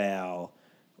Christian Bale.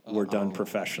 We're done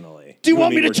professionally. Do you What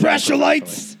want me mean to we're done trash your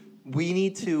lights? We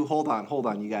need to hold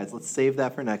on, you guys. Let's save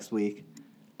that for next week.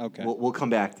 Okay. We'll come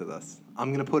back to this.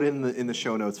 I'm gonna put it in the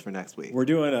show notes for next week. We're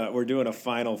doing a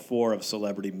final four of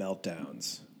celebrity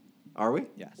meltdowns. Are we?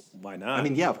 Yes. Why not? I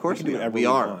mean, yeah, of course can do we are. whatever We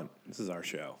are. want. This is our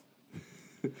show.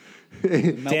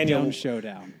 Meltdown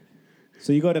Showdown.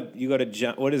 So you go to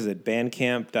John, what is it?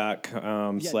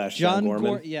 Bandcamp.com / John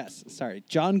Gorman. Yes, sorry.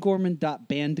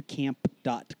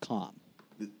 johngorman.bandcamp.com.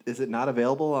 Is it not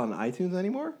available on iTunes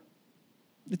anymore?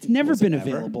 It's never Was it been ever?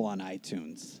 available on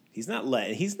iTunes. He's not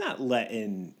letting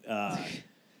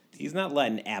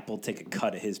Apple take a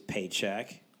cut of his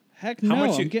paycheck. Heck How no,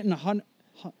 much I'm you- getting 100%.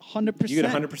 You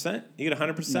get 100%? You get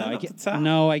 100% No, off the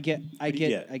top? I do you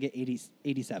get? get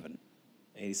 87.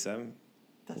 87.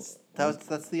 That's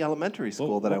the elementary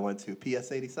school that I went to,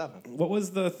 PS 87. What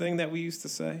was the thing that we used to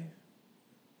say?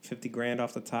 50 grand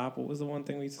off the top. What was the one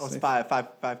thing we used to Oh, it's say? five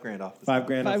grand off. The Five top.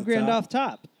 grand. $5 off the grand top? off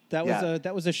top. That was Yeah.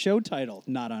 that was a show title,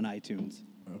 not on iTunes.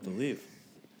 I believe.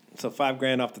 So $5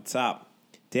 grand off the top.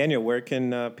 Daniel, where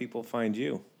can people find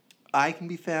you? I can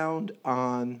be found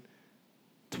on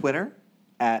Twitter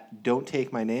at Don't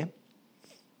Take My Name.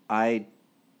 I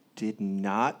did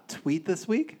not tweet this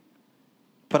week,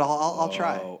 but I'll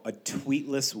try. Oh, a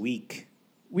tweetless week.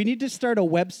 We need to start a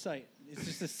website. It's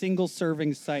just a single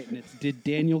serving site, and it's did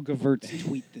Daniel Gevirtz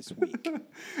tweet this week?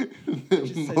 It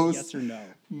just says yes or no.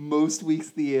 Most weeks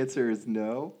the answer is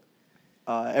no.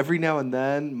 Every now and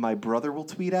then my brother will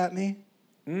tweet at me,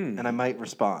 and I might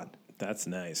respond. That's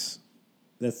nice.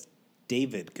 That's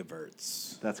David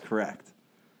Gevirtz. That's correct.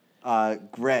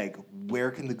 Greg, where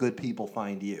can the good people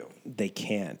find you? They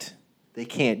can't. They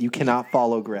can't. You cannot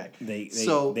follow Greg. They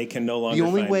so can no longer The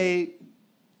only find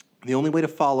way to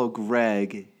follow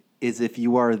Greg is if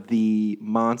you are the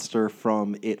monster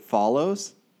from It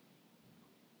Follows.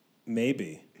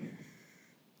 Maybe.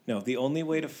 No, the only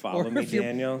way to follow me, if you're-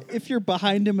 Daniel. if you're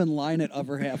behind him in line at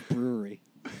Other Half Brewery.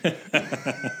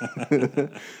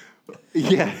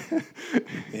 Yeah.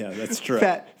 Yeah, that's true.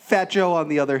 Fat Joe, on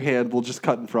the other hand, will just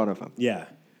cut in front of him. Yeah.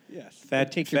 Yes.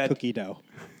 Fat- Take your fat- cookie dough.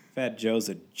 Fat Joe's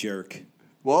a jerk.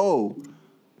 Whoa.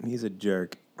 He's a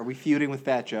jerk. Are we feuding with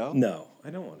Fat Joe? No, I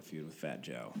don't want to feud with Fat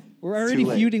Joe. We're already too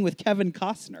late. feuding with Kevin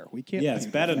Costner. We can't. Yeah, it's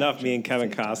feud bad with enough Fat me Joe and at the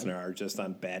Kevin same time. Costner are just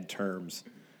on bad terms.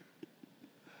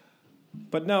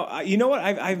 But no, you know what?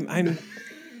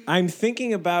 I'm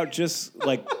thinking about just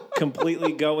like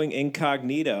completely going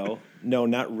incognito. No,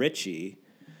 not Richie.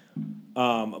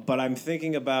 But I'm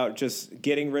thinking about just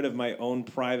getting rid of my own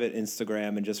private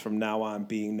Instagram and just from now on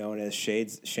being known as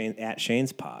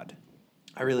Shane's Pod.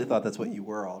 I really thought that's what you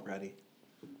were already.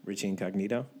 Richie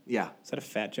Incognito? Yeah. Is that a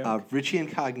fat joke? Richie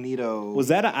Incognito. Was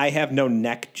that a I have no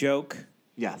neck joke?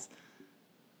 Yes.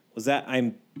 Was that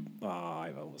I'm not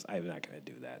gonna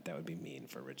do that. That would be mean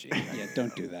for Richie. Yeah,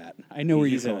 don't do that. I know where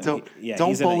you're He's in going. a,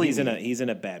 Don't bully he's in me. he's in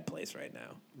a bad place right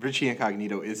now. Richie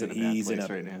Incognito is in a bad He's in place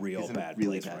a right now. real He's in a bad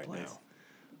really place bad right place.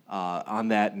 On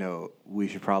that note, we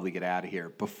should probably get out of here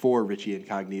before Richie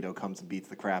Incognito comes and beats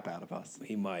the crap out of us.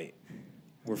 He might.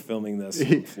 We're filming this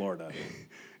in Florida.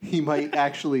 He might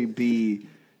actually be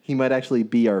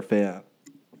our fan.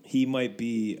 He might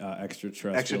be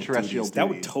extraterrestrial. Extraterrestrial duties. That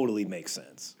would duties. totally make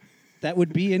sense. That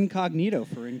would be incognito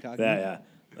for incognito.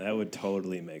 That would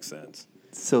totally make sense.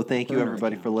 So thank you Burner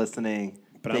everybody account. for listening.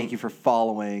 But Thank I'm- you for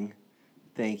following.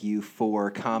 Thank you for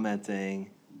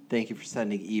commenting. Thank you for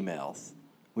sending emails.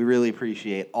 We really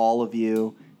appreciate all of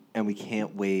you, and we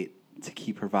can't wait to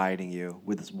keep providing you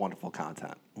with this wonderful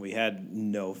content. We had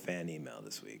no fan email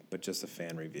this week, but just a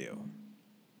fan review.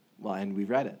 Well, and we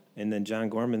read it And then John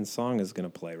Gorman's song is going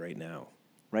to play right now.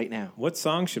 right now. What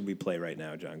song should we play right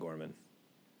now, John Gorman?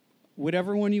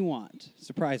 Whatever one you want.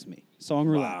 Surprise me. Song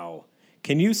roulette. Wow.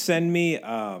 Can you send me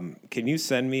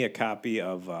a copy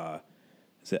of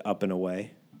is it Up and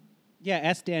Away? Yeah,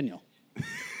 ask Daniel.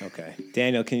 Okay.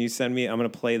 Daniel, can you send me? I'm going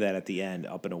to play that at the end,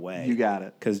 Up and Away. You got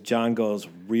it. Because John goes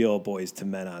real boys to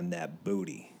men on that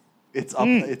booty. It's up.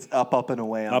 It's up and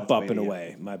away. On its way Up to and you.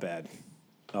 away. My bad.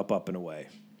 Up and away.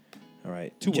 All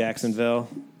right. Two words. Jacksonville,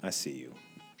 I see you.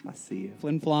 I see you.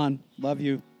 Flin Flon. Love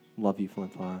you. Love you,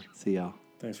 Flint Flon. See y'all.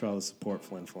 Thanks for all the support,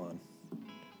 Flin Flon.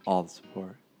 All the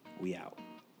support. We out.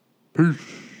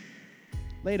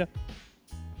 Later.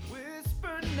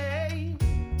 Whisper names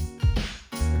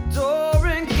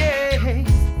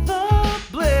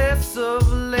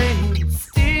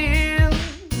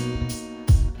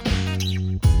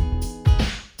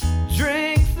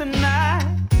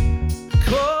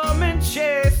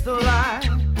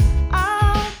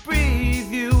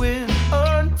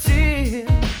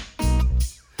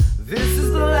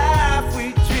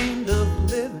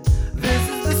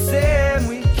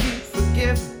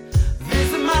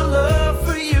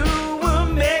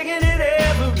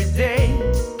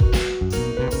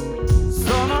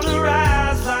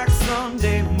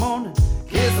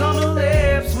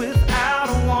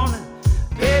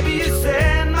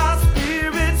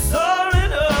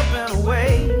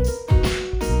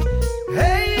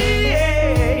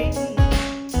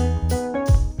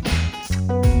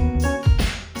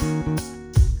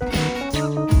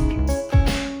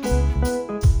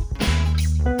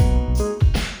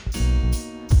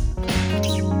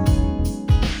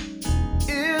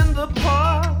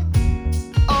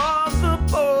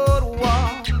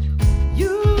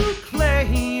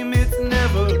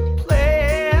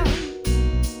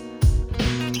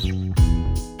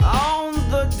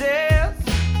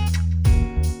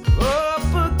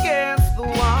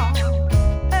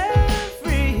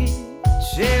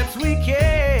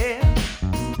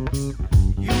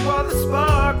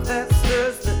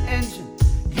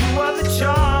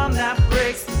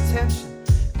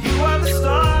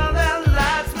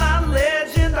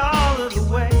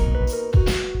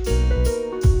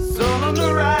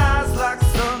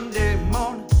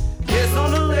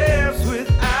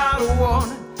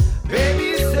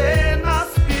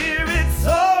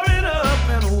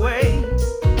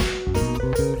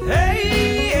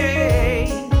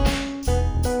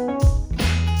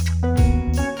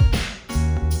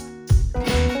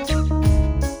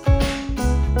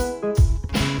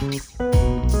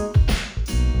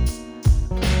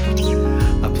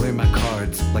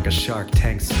like a Shark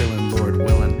Tank spilling, Lord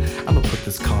willing. I'ma put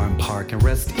this car in park and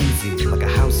rest easy like a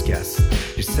house guest.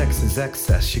 Your sex is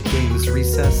excess, your game is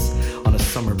recess on a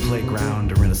summer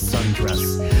playground or in a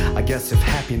sundress. I guess if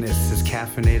happiness is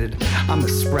caffeinated, I'm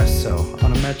espresso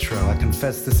on a metro. I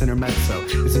confess this intermezzo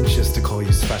isn't just to call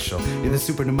you special. You're the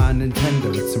super to my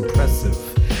Nintendo, it's impressive.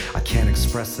 I can't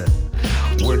express it.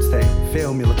 Words, they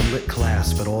fail me like a lit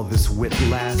class, but all this wit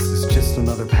lasts is just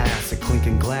another pass at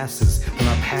clinking glasses from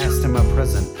my past and my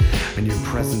present. And your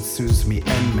presence soothes me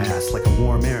en masse like a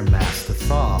warm air mass to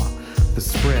thaw the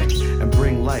spring and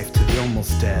bring life to the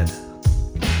almost dead,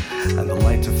 and the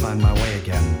light to find my way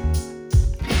again.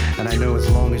 And I know as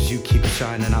long as you keep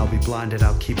shining, I'll be blinded,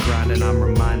 I'll keep grinding. I'm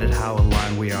reminded how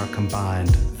aligned we are combined.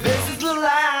 This is the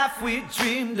life we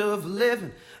dreamed of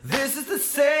living. This is the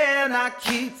sin I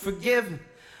keep forgiving.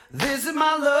 This is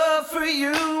my love for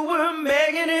you, we're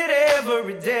making it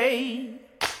every day.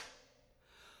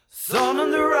 Sun on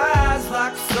the rise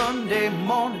like Sunday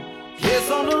morning,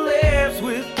 kiss on the lips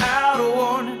without a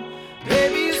warning.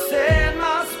 Baby, you set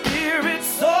my spirit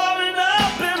soaring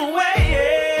up and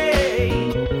away.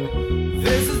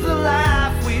 This is the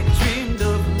life we dreamed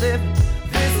of living.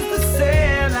 This is the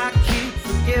sin I keep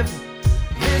forgiving.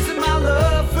 This is my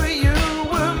love for you,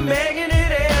 we're making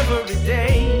it every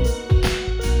day.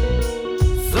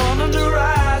 Sun on the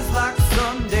rise like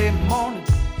Sunday morning,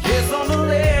 kiss on the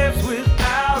lips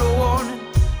without a warning.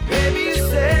 Baby, you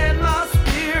set my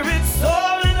spirit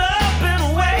soaring up and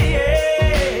away.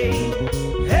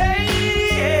 Hey,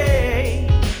 hey.